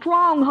 a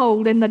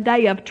stronghold in the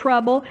day of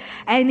trouble,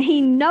 and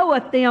He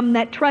knoweth them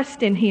that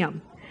trust in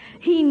Him.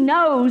 He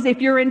knows if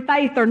you're in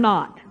faith or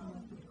not.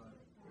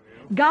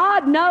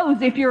 God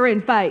knows if you're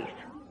in faith.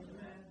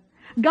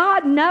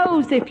 God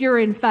knows if you're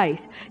in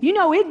faith. You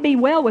know, it'd be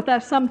well with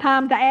us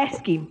sometime to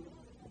ask Him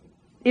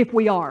if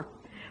we are.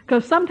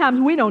 Because sometimes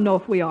we don't know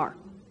if we are.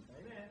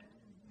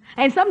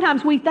 And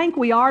sometimes we think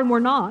we are and we're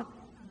not.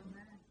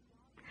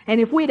 And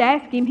if we'd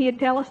ask Him, He'd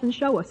tell us and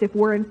show us if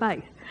we're in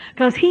faith.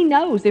 Because He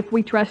knows if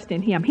we trust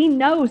in Him. He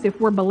knows if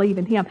we're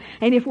believing Him.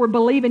 And if we're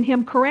believing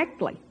Him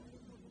correctly.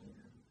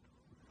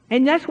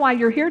 And that's why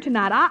you're here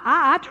tonight.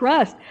 I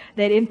trust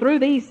that through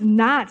these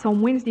nights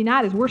on Wednesday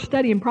night as we're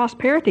studying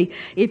prosperity,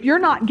 if you're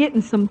not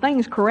getting some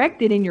things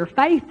corrected in your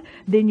faith,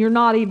 then you're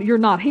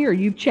not here.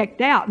 You've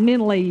checked out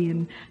mentally,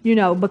 and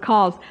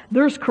because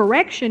there's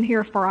correction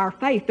here for our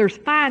faith. There's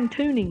fine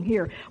tuning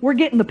here. We're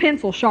getting the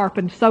pencil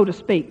sharpened, so to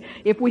speak.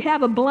 If we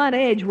have a blunt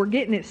edge, we're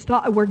getting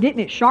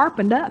it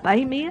sharpened up.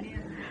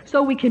 Amen.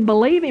 So we can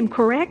believe Him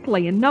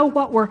correctly and know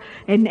what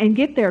and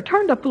get there.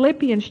 Turn to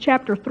Philippians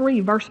chapter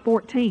 3, verse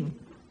 14.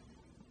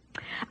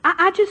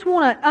 I just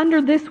want to,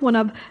 under this one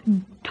of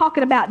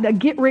talking about the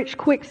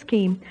get-rich-quick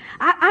scheme,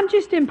 I'm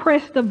just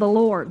impressed of the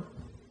Lord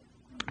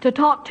to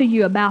talk to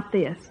you about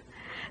this.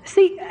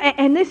 See,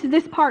 and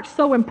this part's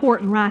so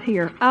important right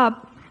here. And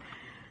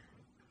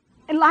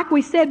like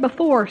we said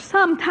before,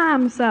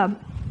 sometimes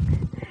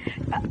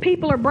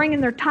people are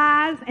bringing their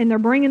tithes and they're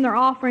bringing their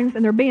offerings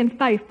and they're being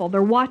faithful.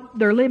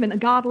 They're living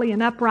godly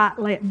and upright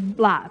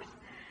lives.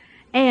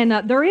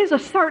 And there is a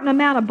certain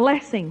amount of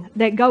blessing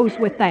that goes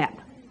with that.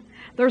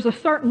 There's a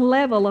certain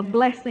level of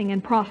blessing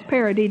and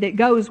prosperity that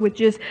goes with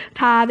just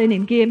tithing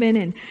and giving,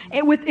 and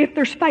if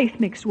there's faith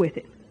mixed with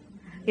it.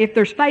 If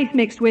there's faith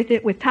mixed with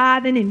it, with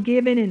tithing and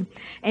giving,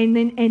 and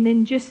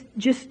then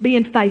just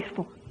being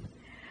faithful.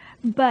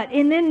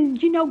 And then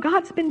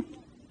God's been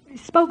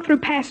spoke through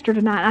Pastor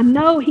tonight. I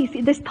know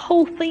this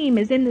whole theme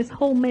is in this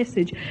whole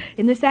message.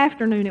 In this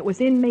afternoon, it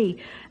was in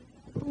me.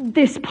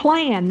 This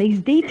plan, these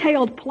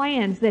detailed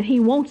plans that He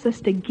wants us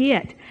to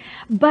get.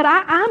 But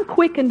I'm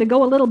quickened to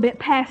go a little bit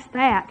past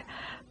that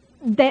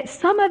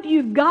some of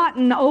you've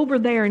gotten over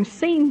there and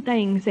seen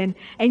things and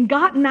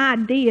gotten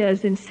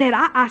ideas and said,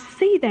 I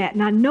see that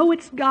and I know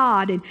it's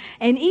God.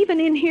 And even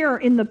in here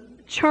in the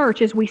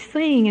church as we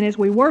sing and as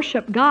we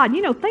worship God,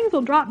 things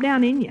will drop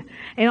down in you.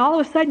 And all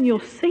of a sudden you'll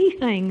see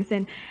things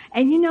and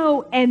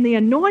the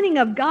anointing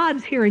of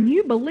God's here and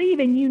you believe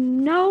and you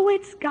know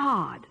it's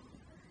God.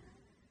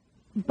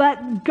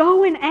 But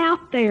going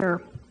out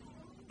there,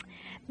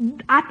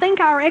 I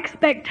think our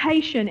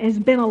expectation has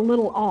been a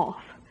little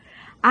off.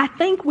 I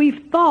think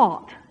we've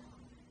thought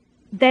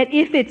that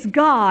if it's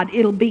God,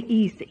 it'll be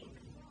easy.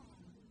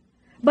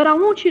 But I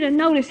want you to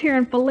notice here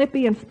in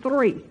Philippians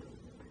 3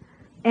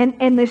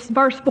 and this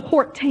verse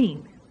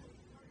 14.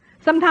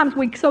 Sometimes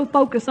we so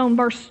focus on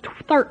verse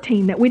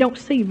 13 that we don't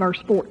see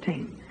verse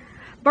 14.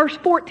 Verse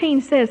 14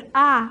 says,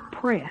 I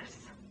press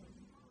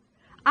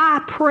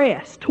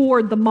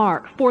toward the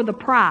mark for the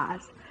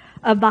prize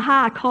of the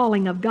high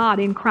calling of God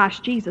in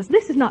Christ Jesus.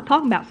 This is not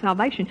talking about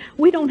salvation.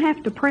 We don't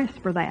have to press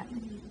for that.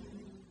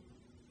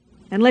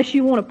 Unless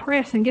you want to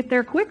press and get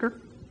there quicker.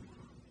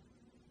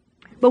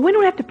 But we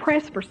don't have to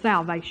press for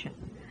salvation.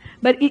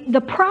 But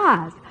the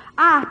prize,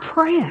 I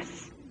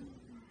press.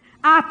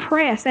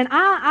 And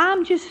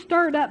I'm just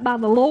stirred up by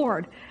the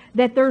Lord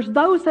that there's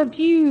those of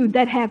you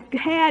that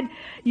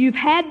you've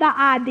had the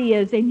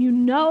ideas and you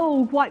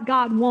know what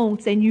God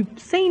wants and you've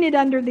seen it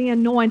under the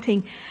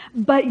anointing,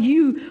 but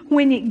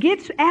when it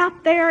gets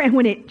out there and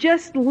when it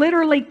just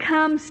literally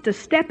comes to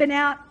stepping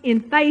out in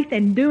faith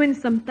and doing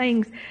some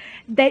things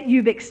that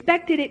you've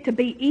expected it to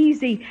be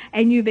easy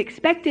and you've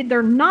expected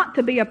there not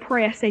to be a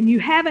press and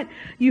you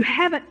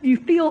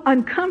feel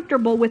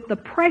uncomfortable with the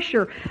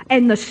pressure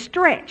and the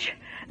stretch.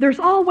 There's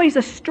always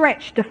a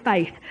stretch to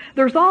faith.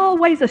 There's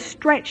always a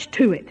stretch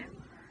to it.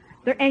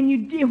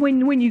 And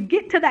when you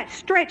get to that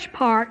stretch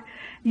part,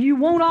 you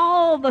want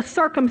all the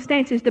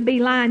circumstances to be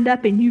lined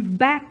up and you've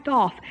backed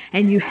off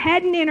and you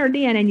hadn't entered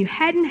in and you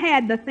hadn't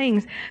had the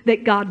things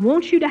that God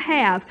wants you to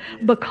have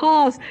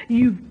because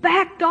you've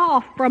backed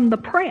off from the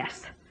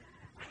press,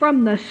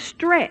 from the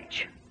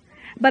stretch.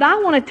 But I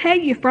want to tell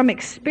you from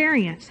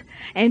experience,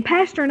 and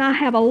Pastor and I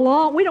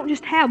we don't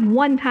just have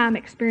one-time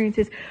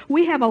experiences.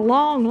 We have a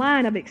long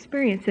line of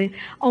experiences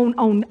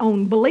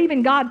on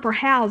believing God for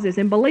houses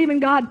and believing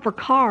God for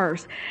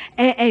cars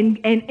and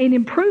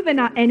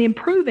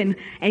improving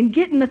and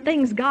getting the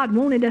things God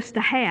wanted us to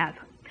have.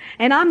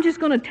 And I'm just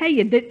going to tell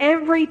you that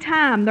every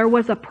time there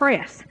was a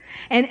press,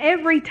 and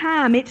every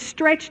time it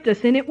stretched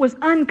us and it was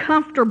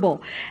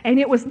uncomfortable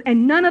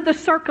and none of the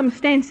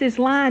circumstances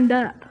lined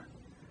up.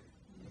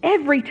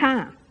 Every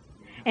time.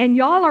 And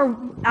y'all are,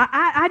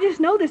 I just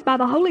know this by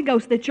the Holy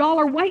Ghost, that y'all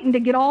are waiting to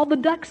get all the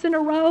ducks in a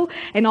row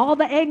and all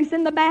the eggs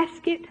in the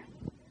basket.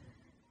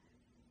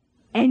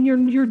 And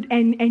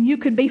you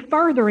could be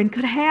further and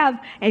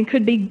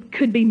could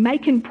be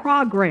making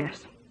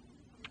progress.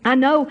 I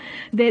know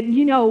that,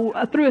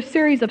 through a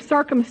series of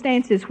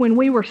circumstances when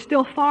we were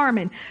still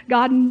farming,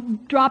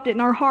 God dropped it in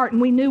our heart,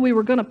 and we knew we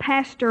were going to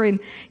pastor in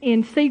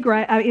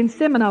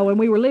Seminole, and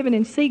we were living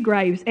in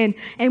Seagraves, and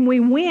we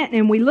went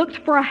and we looked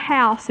for a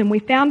house, and we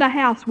found a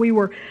house we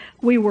were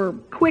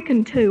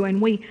quickened to,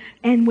 and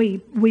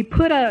we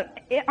put a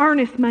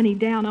earnest money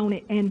down on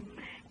it, and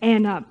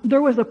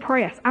there was a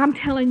press. I'm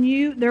telling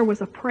you, there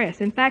was a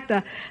press. In fact,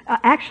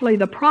 actually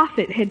the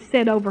prophet had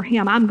said over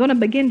him, I'm going to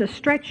begin to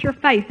stretch your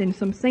faith in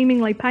some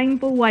seemingly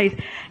painful ways.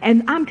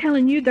 And I'm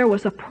telling you, there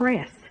was a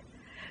press.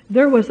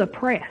 There was a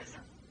press.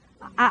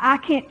 I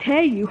can't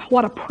tell you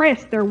what a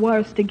press there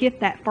was to get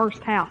that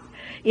first house.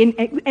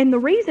 And the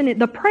reason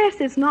the press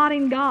is not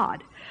in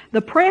God.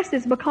 The press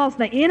is because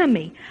the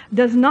enemy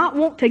does not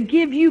want to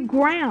give you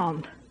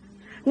ground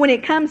when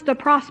it comes to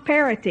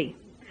prosperity.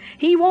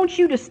 He wants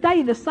you to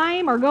stay the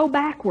same or go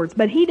backwards,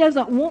 but he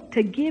doesn't want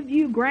to give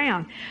you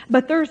ground.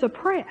 But there's a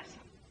press.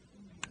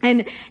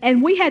 And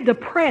we had to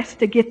press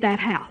to get that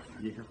house.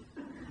 Yeah.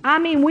 I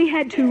mean, we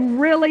had to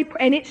really,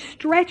 and it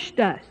stretched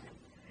us.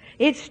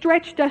 It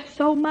stretched us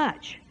so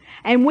much.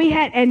 And we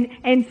had,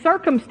 and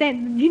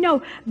circumstance,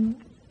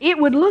 it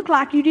would look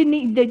like you didn't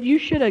need, that you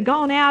should have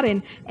gone out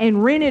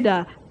and rented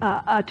a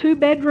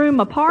 2-bedroom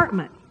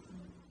apartment.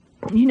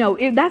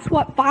 That's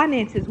what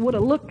finances would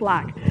have looked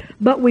like.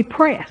 But we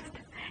pressed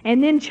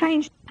and then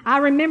changed. I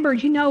remember,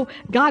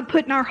 God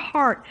put in our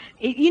heart,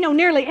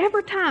 nearly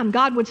every time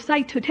God would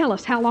say to tell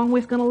us how long we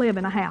was going to live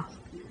in a house.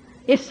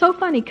 It's so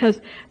funny because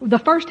the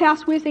first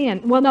house we was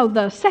in,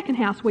 the second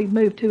house we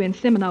moved to in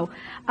Seminole,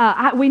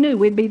 we knew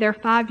we'd be there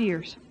 5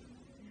 years.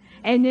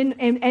 And then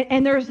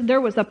and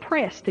there was a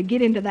press to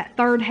get into that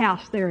third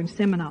house there in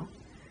Seminole.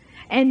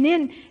 And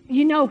then,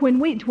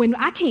 when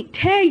I can't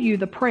tell you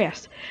the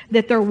press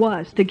that there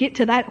was to get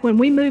to that, when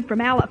we moved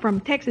from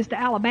Texas to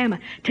Alabama,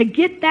 to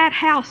get that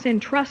house in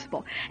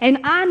Trustful. And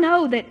I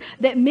know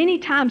that many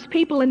times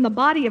people in the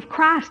body of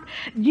Christ,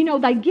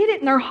 they get it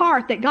in their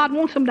heart that God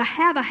wants them to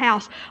have a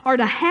house or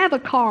to have a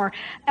car,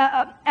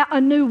 a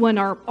new one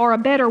or a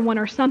better one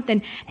or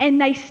something. And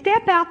they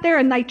step out there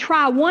and they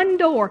try one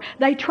door.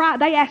 They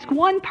ask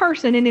one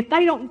person, and if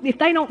they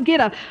don't get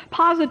a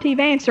positive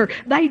answer,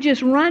 they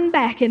just run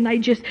back and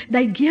they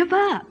give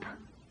up.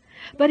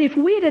 But if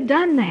we'd have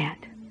done that,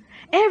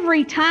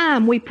 every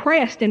time we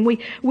pressed and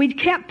we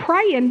kept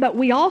praying, but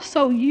we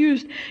also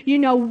used,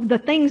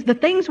 the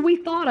things we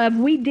thought of,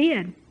 we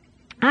did.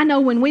 I know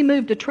when we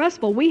moved to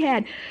Trustful, we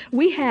had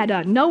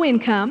no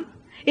income.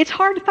 It's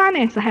hard to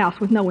finance a house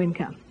with no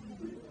income.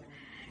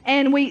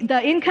 And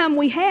the income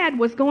we had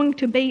was going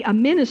to be a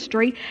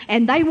ministry,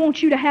 and they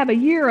want you to have a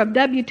year of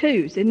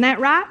W-2s. Isn't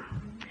that right?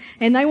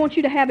 And they want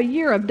you to have a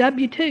year of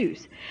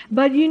W-2s.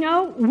 But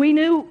we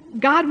knew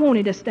God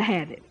wanted us to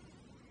have it.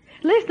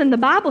 Listen, the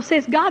Bible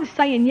says God is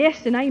saying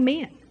yes and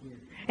amen.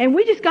 And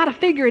we just got to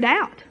figure it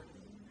out.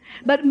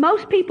 But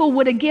most people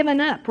would have given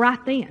up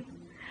right then.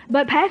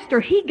 But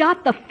Pastor, he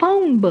got the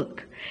phone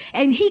book.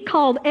 And he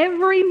called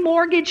every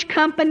mortgage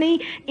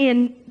company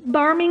in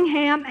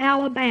Birmingham,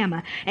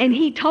 Alabama. And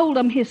he told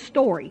them his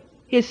story,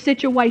 his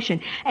situation.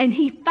 And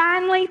he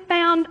finally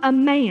found a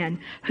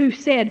man who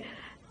said,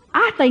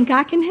 I think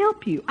I can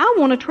help you. I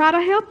want to try to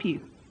help you.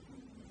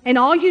 And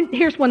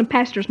here's one of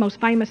Pastor's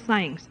most famous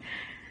sayings.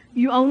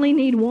 You only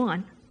need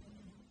one.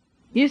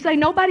 You say,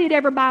 nobody'd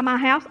ever buy my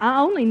house. I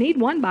only need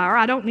one buyer.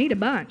 I don't need a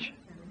bunch.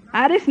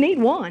 I just need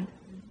one.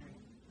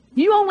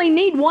 You only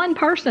need one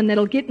person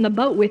that'll get in the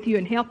boat with you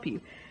and help you.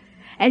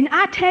 And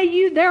I tell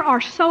you, there are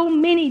so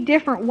many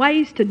different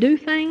ways to do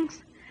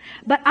things.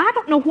 But I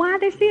don't know why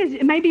this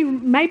is.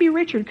 Maybe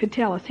Richard could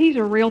tell us. He's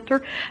a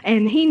realtor,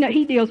 and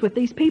he deals with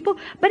these people.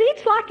 But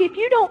it's like if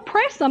you don't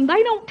press them,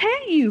 they don't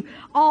tell you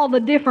all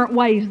the different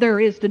ways there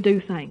is to do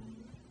things.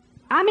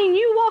 I mean,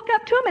 you walk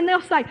up to them, and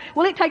they'll say,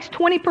 well, it takes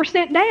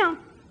 20% down.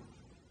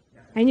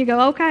 And you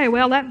go, okay,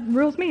 well, that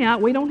rules me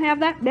out. We don't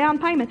have that down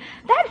payment.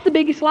 That's the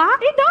biggest lie.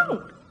 It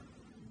don't.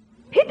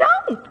 It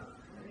don't.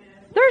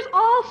 There's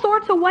all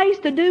sorts of ways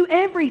to do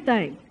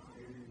everything.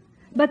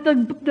 But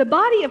the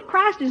body of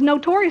Christ is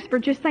notorious for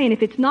just saying,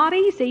 if it's not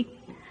easy,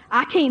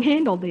 I can't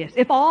handle this.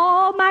 If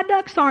all my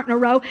ducks aren't in a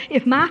row,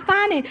 if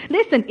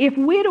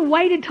we'd have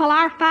waited till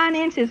our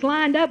finances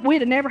lined up,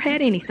 we'd have never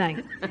had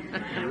anything.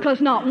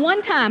 Because not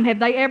one time have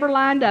they ever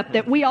lined up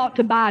that we ought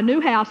to buy a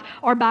new house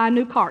or buy a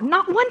new car.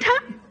 Not one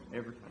time.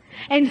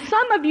 And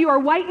some of you are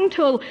waiting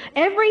till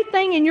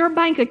everything in your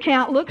bank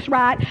account looks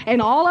right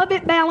and all of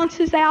it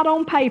balances out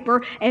on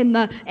paper and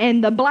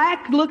the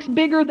black looks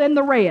bigger than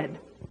the red.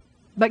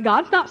 But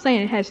God's not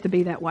saying it has to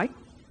be that way.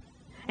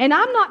 And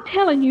I'm not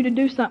telling you to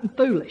do something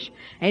foolish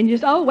and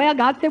just,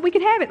 God said we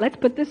could have it. Let's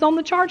put this on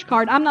the charge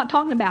card. I'm not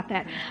talking about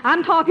that.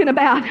 I'm talking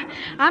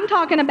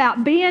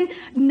about being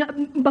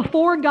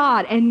before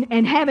God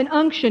and having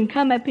unction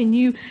come up in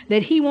you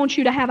that He wants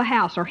you to have a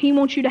house, or He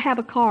wants you to have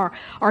a car,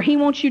 or He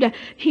wants you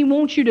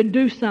to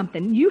do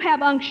something. You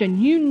have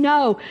unction. You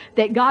know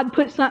that God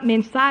put something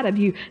inside of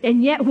you.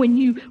 And yet when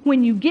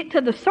you get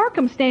to the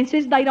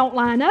circumstances, they don't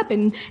line up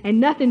and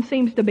nothing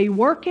seems to be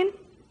working.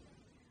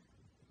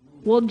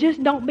 Well,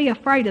 just don't be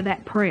afraid of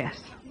that press.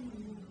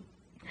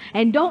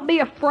 And don't be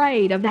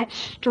afraid of that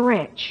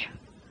stretch.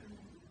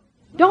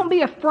 Don't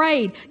be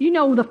afraid. You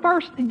know,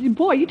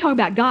 boy, you talk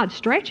about God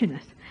stretching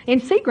us. In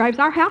Seagraves,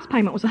 our house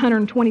payment was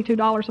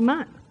 $122 a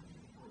month.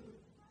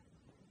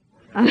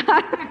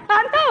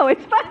 I know,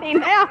 it's funny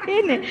now,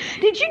 isn't it?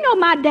 Did you know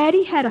my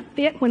daddy had a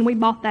fit when we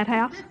bought that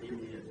house?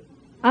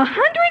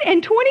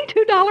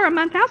 $122 a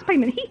month house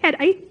payment. He had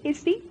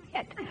his fit.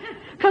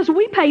 Because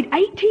we paid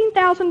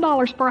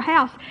 $18,000 for a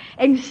house.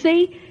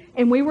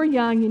 And we were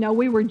young, you know,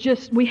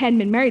 we hadn't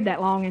been married that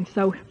long, and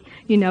so,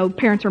 you know,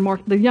 parents are more,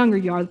 the younger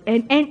you are.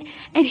 And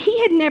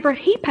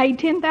he paid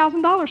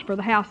 $10,000 for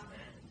the house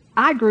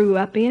I grew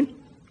up in.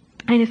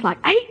 And it's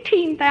like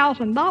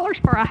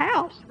 $18,000 for a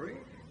house.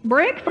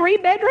 Brick,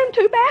 3-bedroom,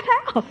 2-bath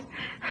house.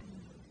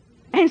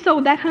 And so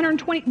that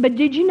 120, but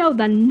did you know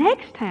the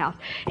next house?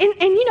 And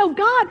you know,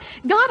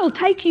 God will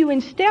take you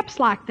in steps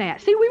like that.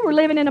 See, we were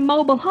living in a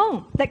mobile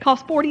home that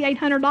cost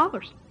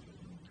 $4,800.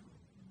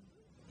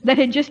 That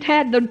had just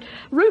had the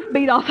roof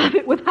beat off of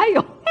it with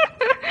hail.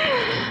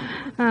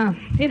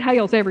 It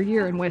hails every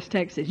year in West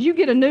Texas. You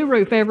get a new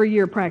roof every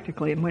year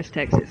practically in West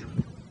Texas.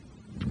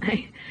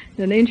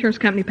 The insurance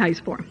company pays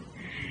for them.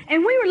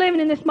 And we were living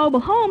in this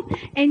mobile home,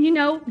 and you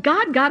know,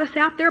 God got us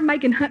out there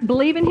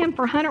believing Him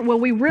for 100. Well,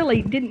 we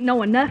really didn't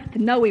know enough to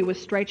know He was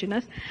stretching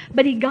us,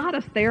 but He got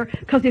us there,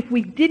 because if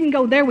we didn't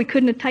go there, we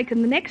couldn't have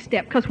taken the next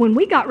step. Because when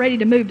we got ready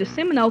to move to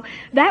Seminole,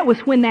 that was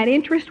when that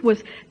interest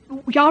was,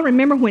 y'all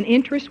remember when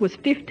interest was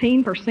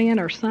 15%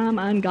 or some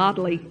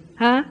ungodly,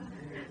 huh?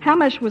 How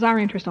much was our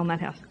interest on that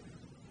house?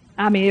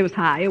 I mean, it was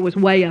high. It was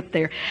way up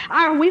there.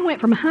 We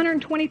went from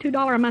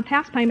 $122 a month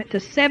house payment to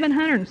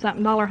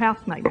 $700-something house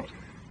payment.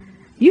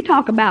 You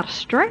talk about a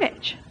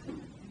stretch.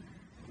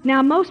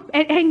 Now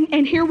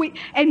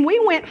we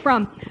went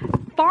from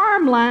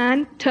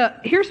farmland to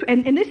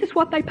and this is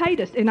what they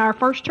paid us in our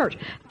first church,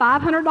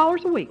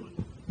 $500 a week.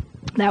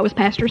 That was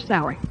pastor's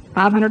salary,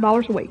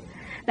 $500 a week.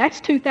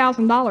 That's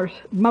 $2,000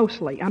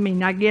 mostly. I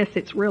mean, I guess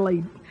it's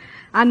really,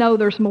 I know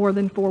there's more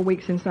than 4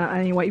 weeks in some,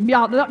 anyway.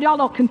 Y'all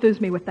don't confuse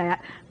me with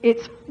that.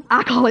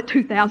 I call it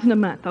 $2,000 a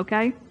month,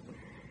 okay?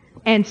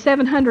 And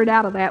 $700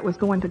 out of that was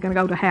going to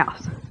go to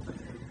house.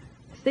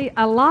 See,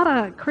 a lot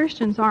of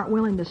Christians aren't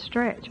willing to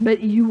stretch, but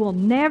you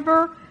won't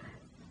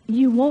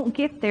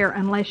get there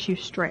unless you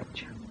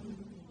stretch.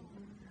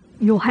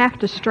 You'll have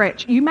to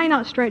stretch. You may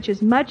not stretch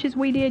as much as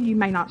we did,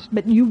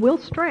 but you will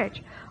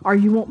stretch, or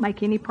you won't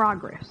make any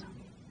progress.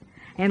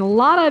 And a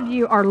lot of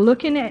you are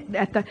looking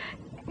turn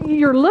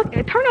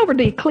over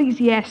to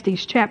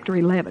Ecclesiastes chapter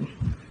 11.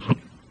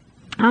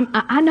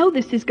 I know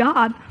this is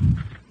God.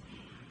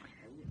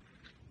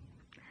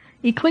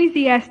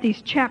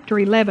 Ecclesiastes chapter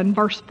 11,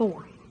 verse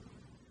 4.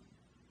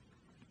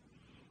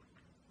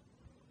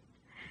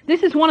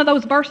 This is one of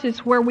those verses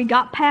where we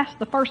got past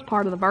the first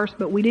part of the verse,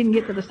 but we didn't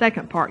get to the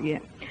second part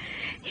yet.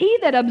 He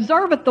that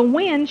observeth the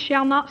wind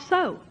shall not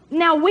sow.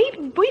 Now, we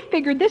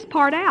figured this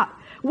part out.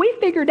 We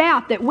figured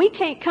out that we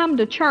can't come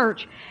to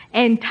church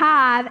and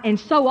tithe and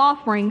sow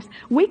offerings.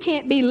 We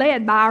can't be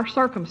led by our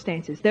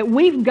circumstances. That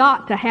we've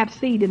got to have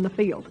seed in the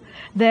field.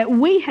 That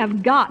we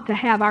have got to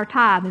have our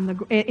tithe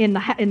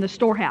in the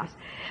storehouse.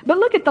 But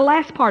look at the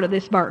last part of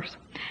this verse.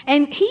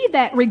 And he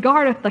that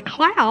regardeth the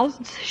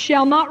clouds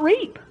shall not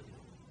reap.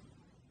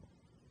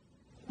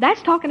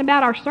 That's talking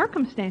about our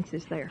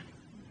circumstances there.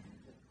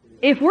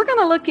 If we're going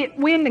to look at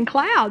wind and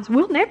clouds,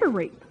 we'll never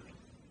reap.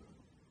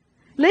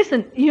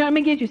 Listen, let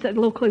me give you a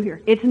little clue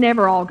here. It's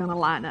never all going to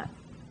line up.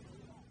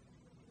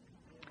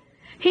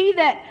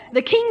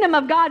 The kingdom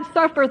of God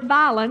suffereth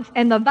violence,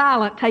 and the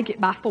violent take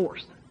it by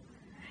force.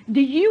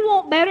 Do you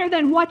want better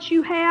than what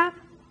you have?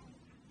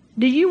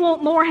 Do you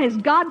want more? Has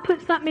God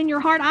put something in your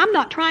heart? I'm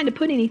not trying to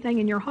put anything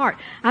in your heart.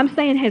 I'm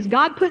saying, has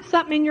God put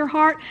something in your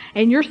heart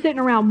and you're sitting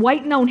around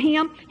waiting on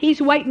Him? He's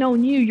waiting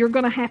on you. You're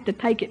going to have to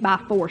take it by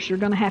force. You're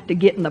going to have to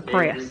get in the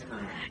press.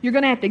 You're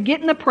going to have to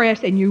get in the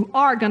press, and you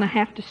are going to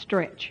have to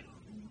stretch.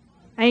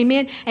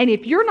 Amen? And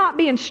if you're not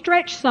being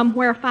stretched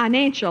somewhere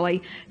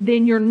financially,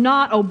 then you're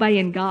not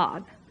obeying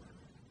God.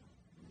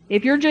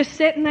 If you're just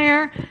sitting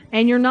there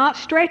and you're not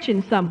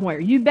stretching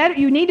somewhere, you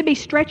need to be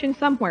stretching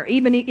somewhere,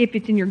 even if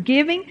it's in your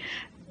giving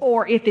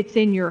or if it's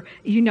in your,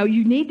 you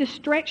need to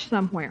stretch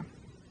somewhere.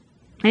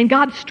 And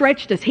God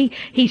stretched us.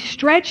 He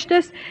stretched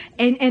us,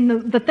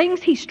 and the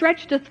things He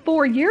stretched us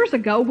for years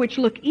ago, which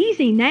look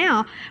easy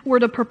now, were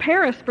to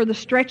prepare us for the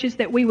stretches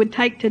that we would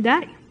take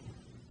today.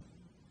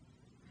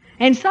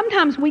 And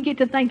sometimes we get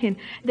to thinking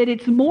that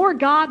it's more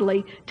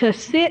godly to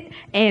sit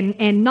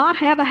and not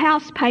have a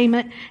house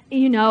payment,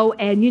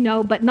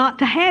 but not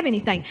to have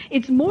anything.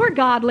 It's more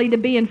godly to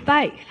be in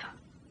faith.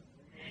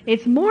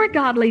 It's more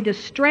godly to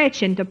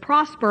stretch and to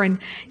prosper and,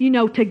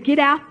 to get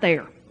out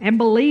there and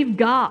believe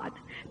God.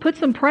 Put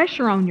some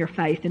pressure on your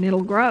faith and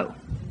it'll grow.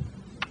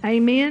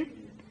 Amen?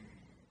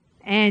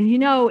 And,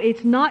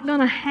 it's not going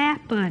to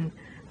happen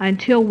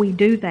until we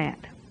do that.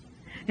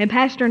 And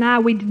Pastor and I,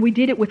 we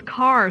did it with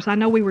cars. I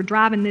know we were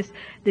driving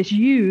this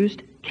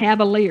used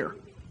Cavalier.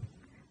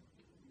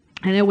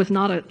 And it was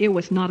not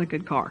a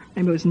good car.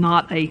 And it was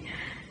not a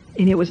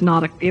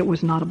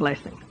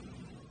blessing.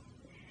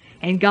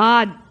 And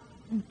God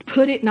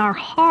put it in our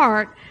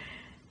heart.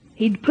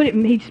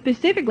 He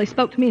specifically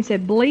spoke to me and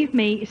said, believe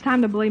me, it's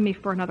time to believe me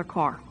for another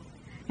car.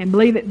 And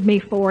believe me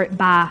for it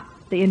by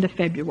the end of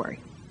February.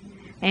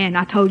 And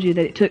I told you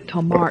that it took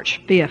till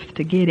March 5th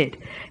to get it.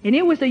 And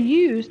it was a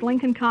used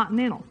Lincoln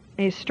Continental.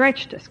 And it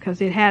stretched us because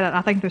it had,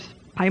 I think this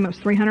payment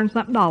was $300 and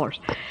something.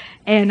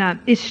 And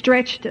it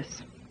stretched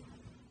us.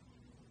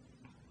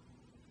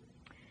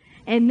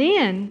 And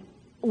then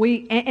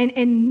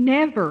and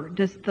never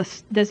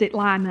does it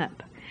line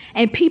up.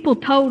 And people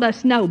told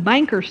us no.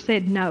 Bankers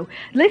said no.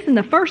 Listen,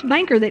 the first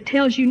banker that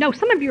tells you no,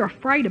 some of you are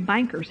afraid of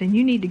bankers, and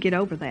you need to get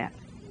over that.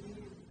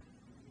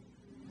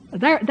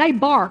 They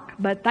bark,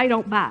 but they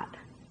don't bite.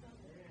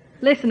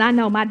 Listen, I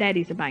know my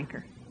daddy's a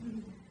banker.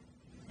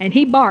 And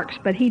he barks,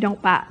 but he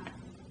don't bite.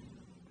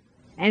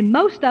 And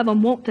most of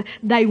them want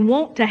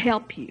to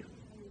help you.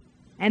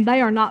 And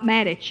they are not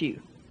mad at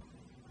you.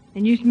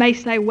 And you may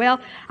say,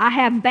 well, I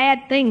have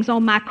bad things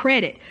on my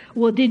credit.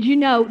 Well, did you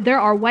know there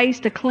are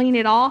ways to clean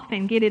it off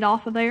and get it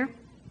off of there?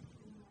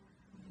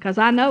 Because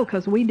I know,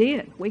 because we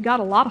did. We got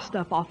a lot of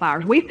stuff off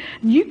ours.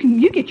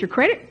 You get your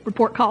credit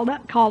report called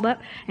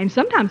up, and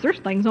sometimes there's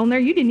things on there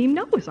you didn't even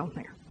know was on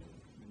there.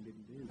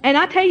 And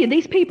I tell you,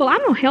 these people, I'm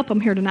going to help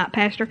them here tonight,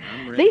 Pastor.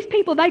 These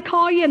people, they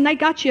call you and they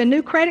got you a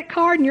new credit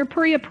card and you're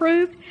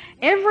pre-approved.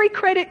 Every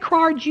credit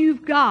card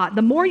you've got,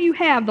 the more you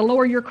have, the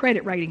lower your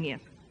credit rating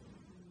is.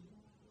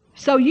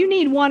 So you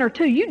need one or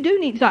two. You do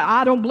need, so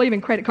I don't believe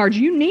in credit cards.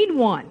 You need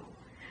one.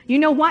 You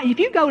know why? If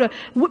you go to,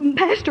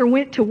 Pastor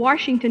went to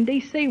Washington,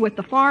 D.C. with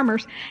the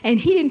farmers, and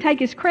he didn't take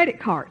his credit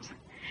cards.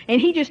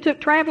 And he just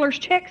took traveler's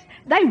checks.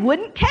 They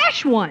wouldn't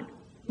cash one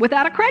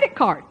without a credit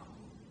card.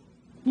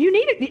 You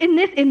need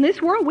it. In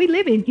this world we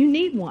live in, you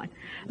need one.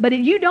 But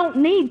you don't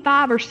need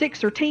 5 or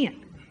 6 or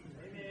 10.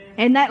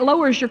 And that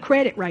lowers your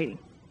credit rating.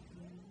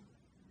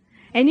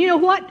 And you know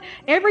what?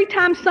 Every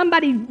time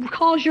somebody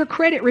calls your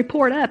credit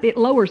report up, it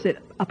lowers it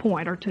a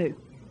point or two.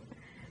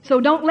 So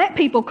don't let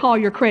people call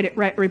your credit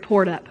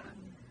report up.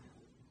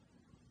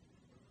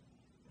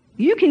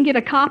 You can get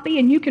a copy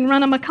and you can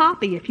run them a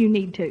copy if you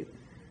need to.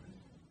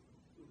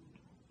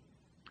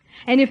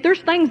 And if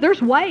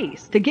there's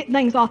ways to get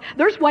things off.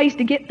 There's ways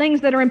to get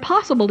things that are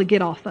impossible to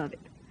get off of it.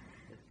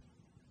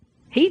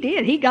 He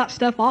did. He got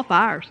stuff off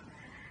ours.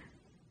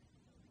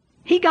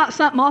 He got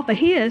something off of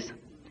his.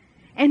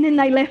 And then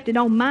they left it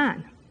on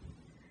mine.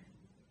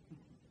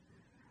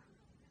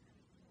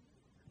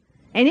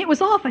 And it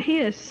was off of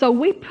his, so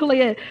we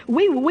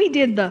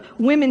did the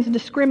women's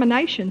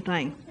discrimination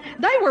thing.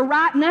 They were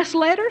writing us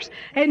letters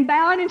and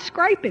bowing and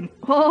scraping.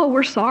 Oh,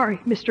 we're sorry,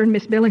 Mr. and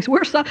Miss Billings.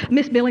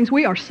 Miss Billings,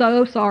 we are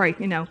so sorry,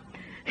 you know.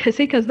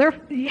 See, because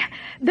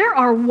there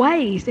are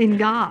ways in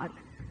God.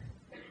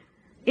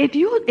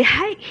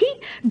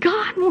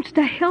 God wants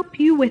to help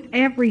you with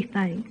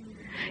everything.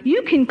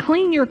 You can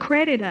clean your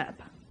credit up.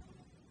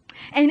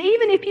 And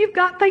even if you've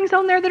got things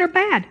on there that are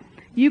bad,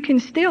 you can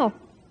still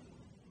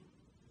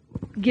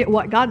get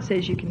what God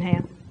says you can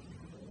have.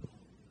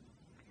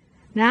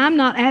 Now, I'm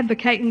not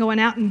advocating going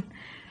out and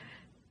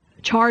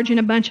charging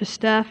a bunch of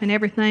stuff and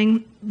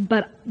everything,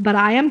 but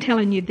I am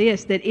telling you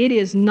this, that it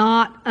is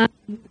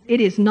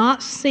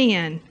not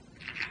sin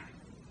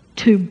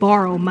to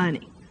borrow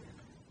money.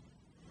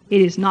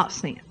 It is not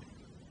sin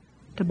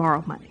to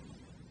borrow money.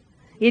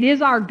 It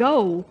is our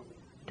goal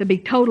to be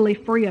totally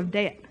free of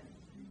debt.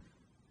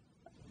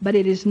 But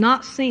it is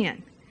not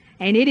sin.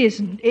 And it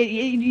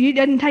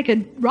doesn't take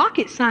a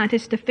rocket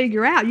scientist to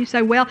figure out. You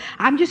say, well,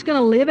 I'm just going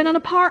to live in an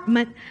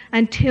apartment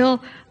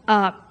until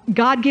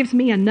God gives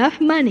me enough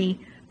money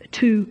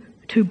to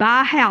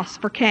buy a house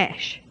for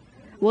cash.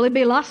 Well, it'd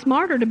be a lot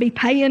smarter to be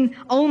paying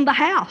on the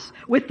house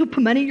with the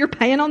money you're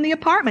paying on the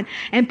apartment.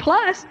 And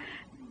plus,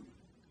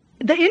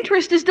 the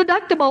interest is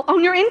deductible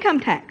on your income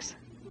tax.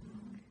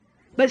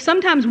 But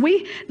sometimes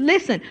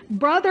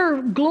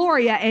Brother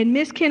Gloria and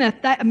Miss Kenneth,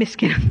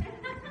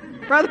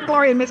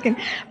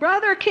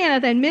 Brother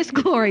Kenneth and Miss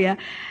Gloria,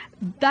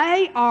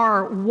 they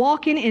are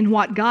walking in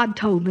what God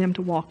told them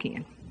to walk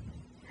in.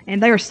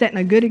 And they are setting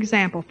a good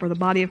example for the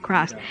body of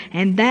Christ.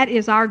 And that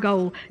is our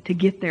goal, to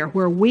get there,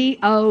 where we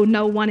owe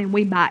no one and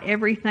we buy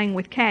everything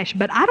with cash.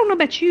 But I don't know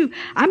about you,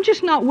 I'm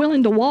just not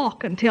willing to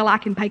walk until I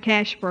can pay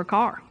cash for a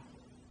car.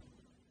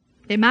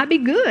 It might be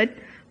good,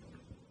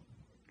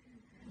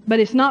 but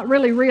it's not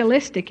really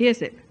realistic,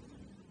 is it?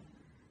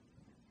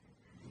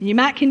 You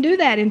might can do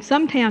that in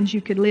some towns you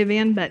could live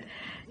in, but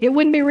it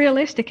wouldn't be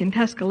realistic in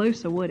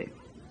Tuscaloosa, would it?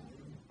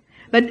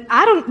 But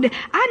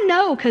I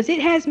know, because it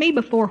has me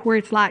before, where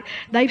it's like,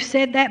 they've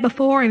said that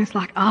before, and it's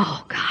like,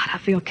 oh, God, I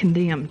feel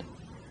condemned.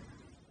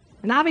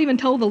 And I've even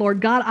told the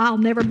Lord, God, I'll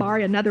never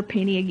borrow another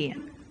penny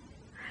again.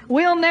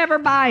 We'll never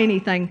buy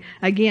anything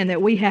again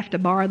that we have to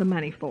borrow the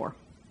money for.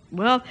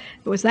 Well,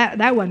 it was that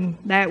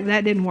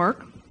didn't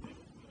work.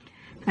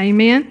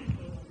 Amen?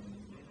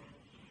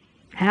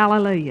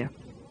 Hallelujah.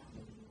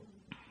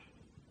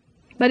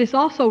 But it's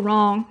also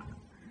wrong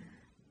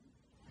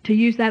to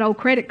use that old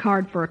credit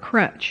card for a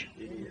crutch.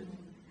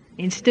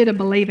 instead of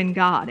believing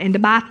God, and to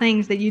buy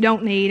things that you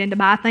don't need, and to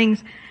buy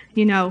things,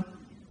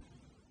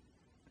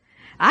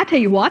 I tell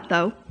you what,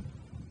 though,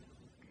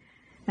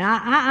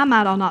 I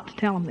might ought not to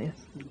tell them this.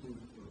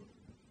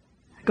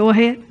 Go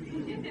ahead.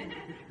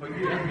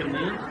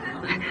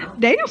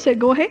 Daniel said,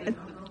 go ahead.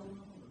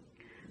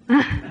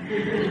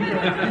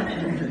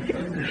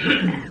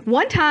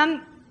 One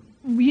time,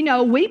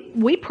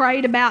 we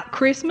prayed about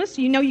Christmas.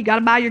 You got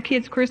to buy your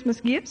kids Christmas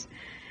gifts.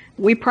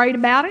 We prayed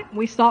about it.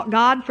 We sought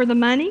God for the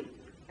money.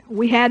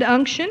 We had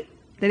unction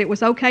that it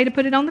was okay to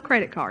put it on the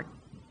credit card.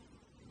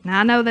 Now,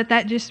 I know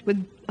that just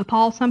would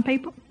appall some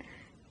people.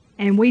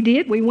 And we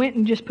did. We went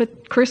and just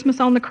put Christmas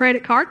on the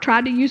credit card,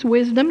 tried to use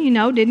wisdom,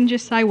 didn't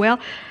just say, well,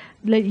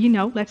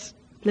 let's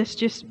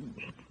just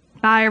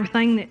buy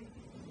everything that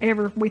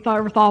we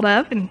ever thought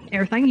of, and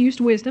everything.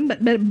 Used wisdom,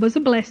 but it was a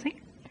blessing.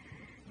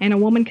 And a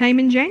woman came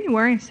in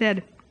January and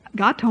said,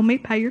 God told me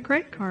to pay your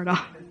credit card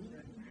off.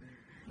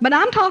 But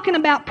I'm talking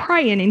about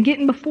praying and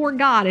getting before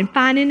God and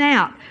finding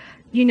out,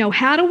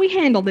 how do we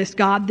handle this,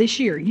 God, this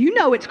year?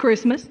 It's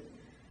Christmas.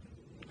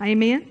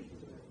 Amen.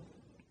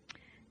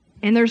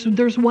 And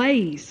there's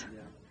ways.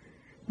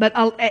 But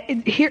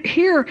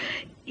here,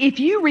 if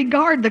you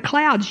regard the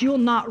clouds, you'll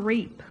not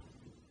reap.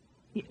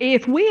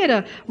 If we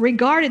had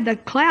regarded the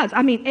clouds,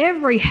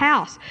 every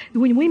house,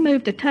 when we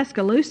moved to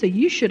Tuscaloosa,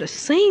 you should have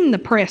seen the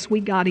press we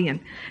got in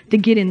to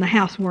get in the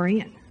house we're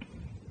in.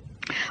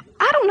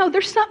 I don't know,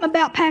 there's something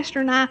about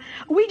Pastor and I,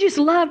 we just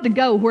love to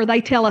go where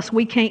they tell us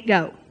we can't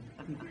go.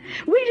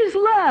 We just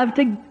love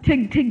to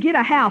get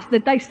a house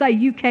that they say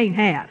you can't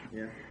have.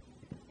 Yeah.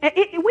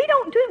 We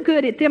don't do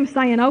good at them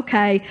saying,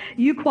 okay,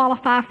 you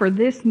qualify for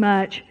this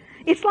much.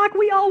 It's like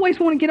we always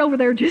want to get over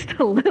there just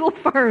a little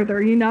further,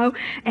 and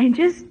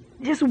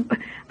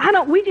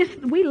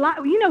we like,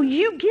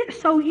 you get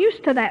so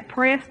used to that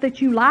press that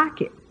you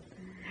like it.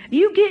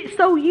 You get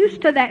so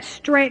used to that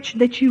stretch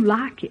that you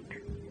like it.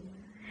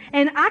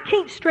 And I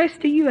can't stress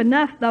to you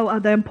enough, though,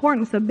 of the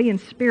importance of being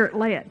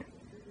Spirit-led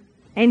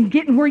and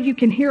getting where you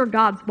can hear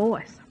God's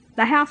voice.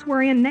 The house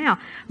we're in now,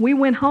 we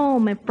went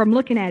home from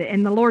looking at it,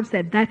 and the Lord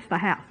said, that's the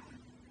house.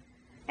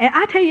 And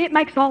I tell you, it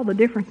makes all the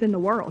difference in the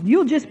world.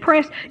 You'll just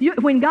press.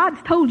 When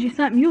God's told you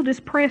something, you'll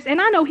just press.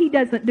 And I know He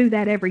doesn't do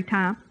that every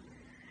time.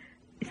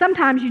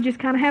 Sometimes you just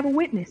kind of have a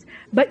witness.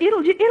 But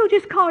it'll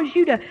just cause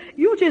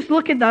you'll just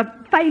look at the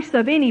face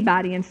of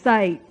anybody and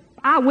say,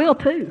 I will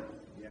too.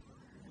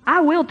 I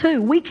will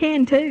too. We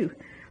can too.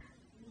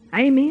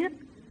 Amen.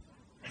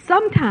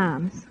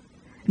 Sometimes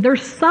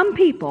there's some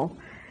people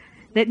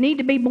that need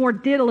to be more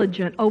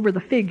diligent over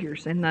the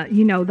figures, and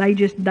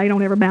they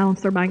don't ever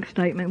balance their bank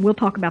statement. We'll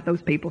talk about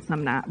those people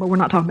some night, but we're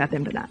not talking about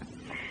them tonight.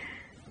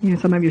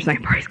 Some of you are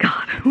saying, praise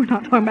God, we're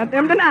not talking about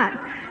them tonight.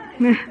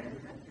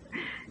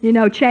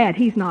 Chad,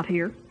 he's not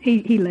here.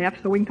 He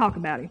left, so we can talk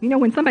about him.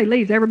 When somebody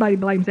leaves, everybody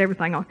blames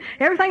everything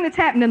everything that's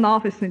happened in the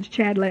office since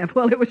Chad left.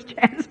 Well, it was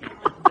Chad's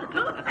fault.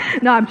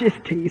 No, I'm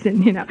just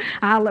teasing.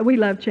 We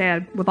love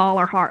Chad with all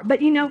our heart,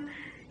 but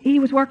he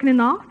was working in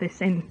the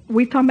office, and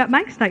we were talking about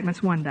bank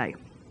statements one day.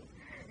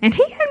 And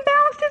he hadn't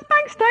balanced his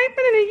bank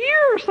statement in a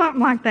year or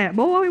something like that.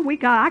 Boy,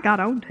 I got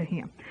on to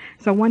him.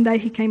 So one day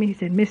he came in, he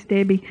said, Miss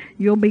Debbie,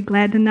 you'll be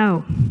glad to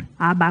know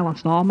I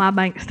balanced all my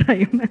bank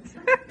statements.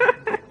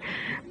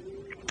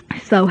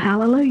 So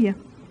hallelujah.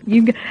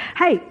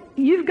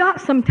 You've got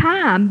some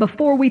time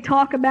before we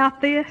talk about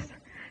this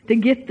to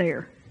get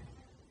there.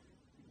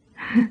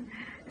 And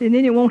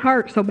then it won't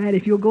hurt so bad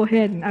if you'll go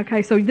ahead and,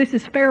 okay, so this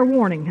is fair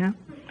warning, huh?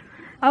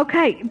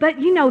 Okay, but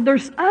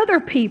there's other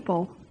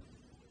people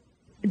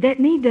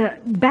that need to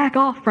back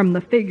off from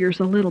the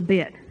figures a little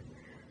bit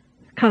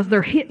because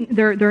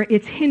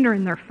it's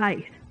hindering their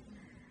faith.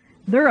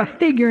 They're a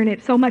figuring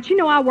it so much.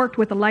 I worked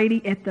with a lady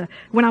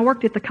when I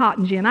worked at the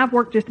cotton gin. I've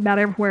worked just about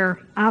everywhere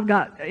I've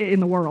got in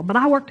the world, but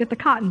I worked at the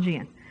cotton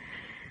gin.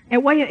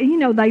 And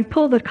they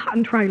pull the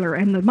cotton trailer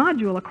and the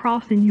module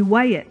across and you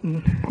weigh it,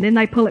 and then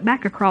they pull it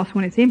back across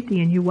when it's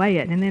empty and you weigh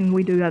it, and then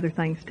we do other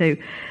things too.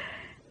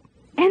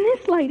 And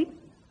this lady,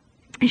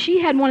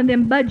 she had one of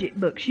them budget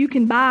books. You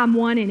can buy them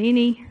one in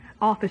any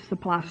office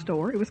supply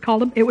store. It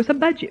was a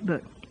budget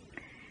book.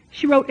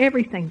 She wrote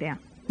everything down.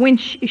 When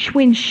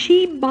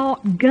she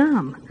bought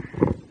gum,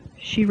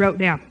 she wrote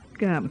down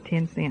gum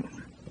 10 cents,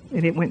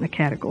 and it went in the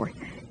category.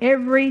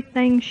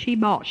 Everything she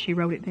bought, she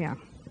wrote it down.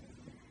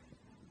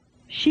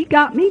 She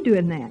got me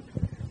doing that.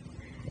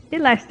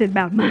 It lasted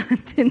about a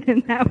month, and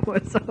then that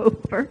was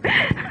over.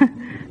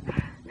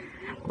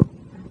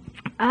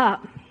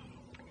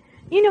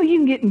 You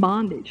can get in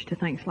bondage to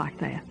things like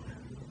that.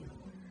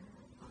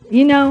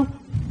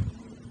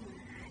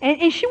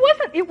 And she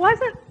wasn't,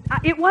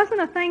 it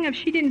wasn't a thing of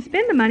she didn't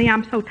spend the money,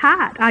 I'm so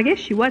tight. I guess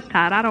she was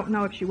tight. I don't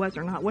know if she was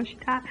or not. Was she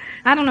tight?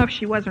 I don't know if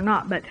she was or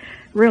not, but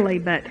really,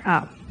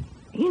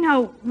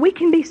 we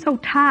can be so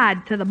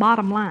tied to the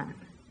bottom line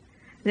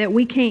that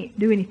we can't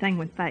do anything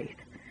with faith.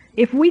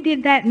 If we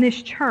did that in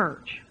this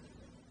church,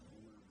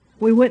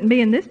 we wouldn't be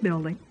in this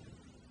building.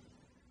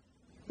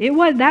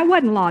 That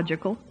wasn't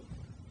logical.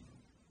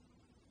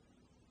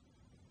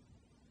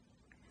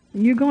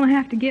 You're going to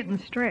have to get in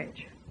the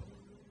stretch.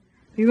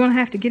 You're going to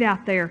have to get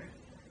out there.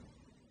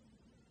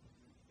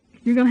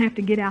 You're going to have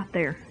to get out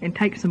there and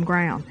take some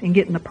ground and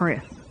get in the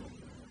press.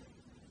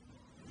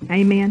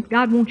 Amen.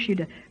 God wants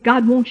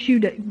you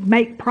to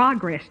make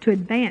progress, to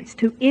advance,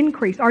 to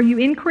increase. Are you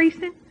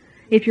increasing?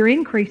 If you're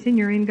increasing,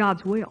 you're in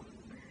God's will.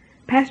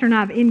 Pastor and I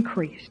have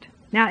increased.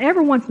 Now,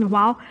 every once in a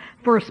while,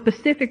 for a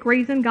specific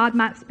reason, God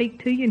might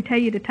speak to you and tell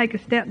you to take a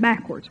step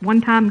backwards. One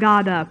time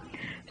God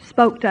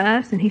spoke to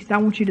us and He said, I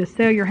want you to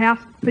sell your house,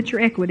 put your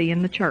equity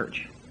in the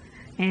church.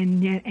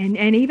 And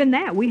even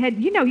that, we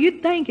had,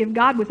 you'd think if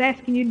God was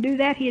asking you to do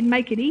that, He'd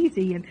make it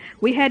easy. And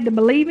we had to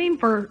believe Him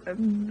for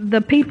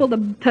the people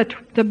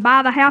to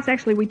buy the house.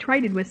 Actually, we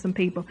traded with some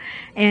people.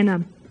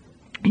 And,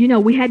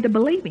 we had to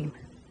believe Him.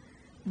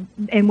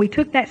 And we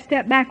took that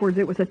step backwards.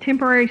 It was a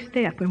temporary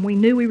step, and we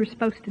knew we were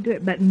supposed to do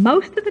it. But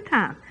most of the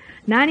time,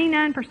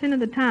 99% of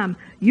the time,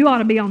 you ought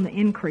to be on the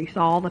increase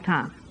all the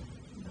time.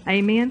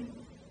 Amen?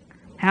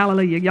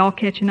 Hallelujah. Y'all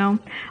catching on?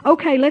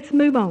 Okay, let's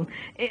move on.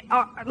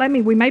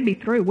 We may be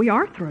through. We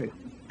are through.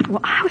 Well,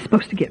 I was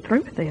supposed to get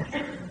through with this.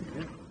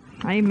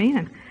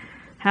 Amen.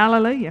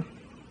 Hallelujah.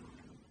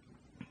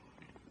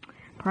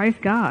 Praise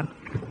God.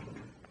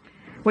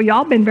 Well,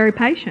 y'all been very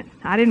patient.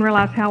 I didn't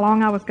realize how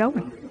long I was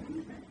going.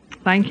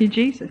 Thank you,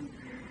 Jesus.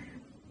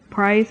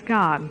 Praise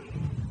God.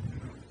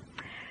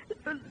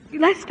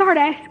 Let's start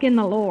asking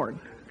the Lord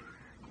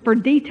for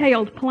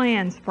detailed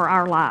plans for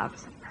our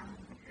lives.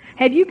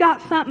 Have you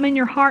got something in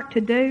your heart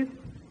to do?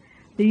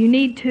 Do you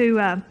need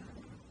to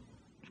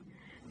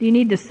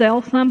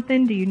sell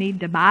something? Do you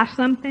need to buy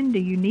something?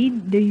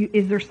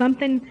 Is there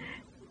something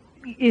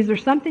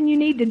you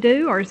need to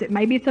do, or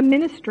maybe it's a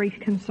ministry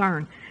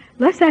concern?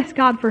 Let's ask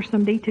God for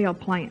some detailed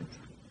plans.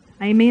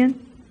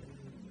 Amen.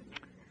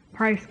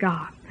 Praise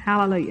God.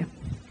 Hallelujah.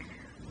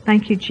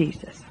 Thank you,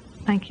 Jesus.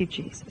 Thank you,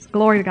 Jesus.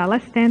 Glory to God.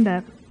 Let's stand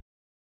up.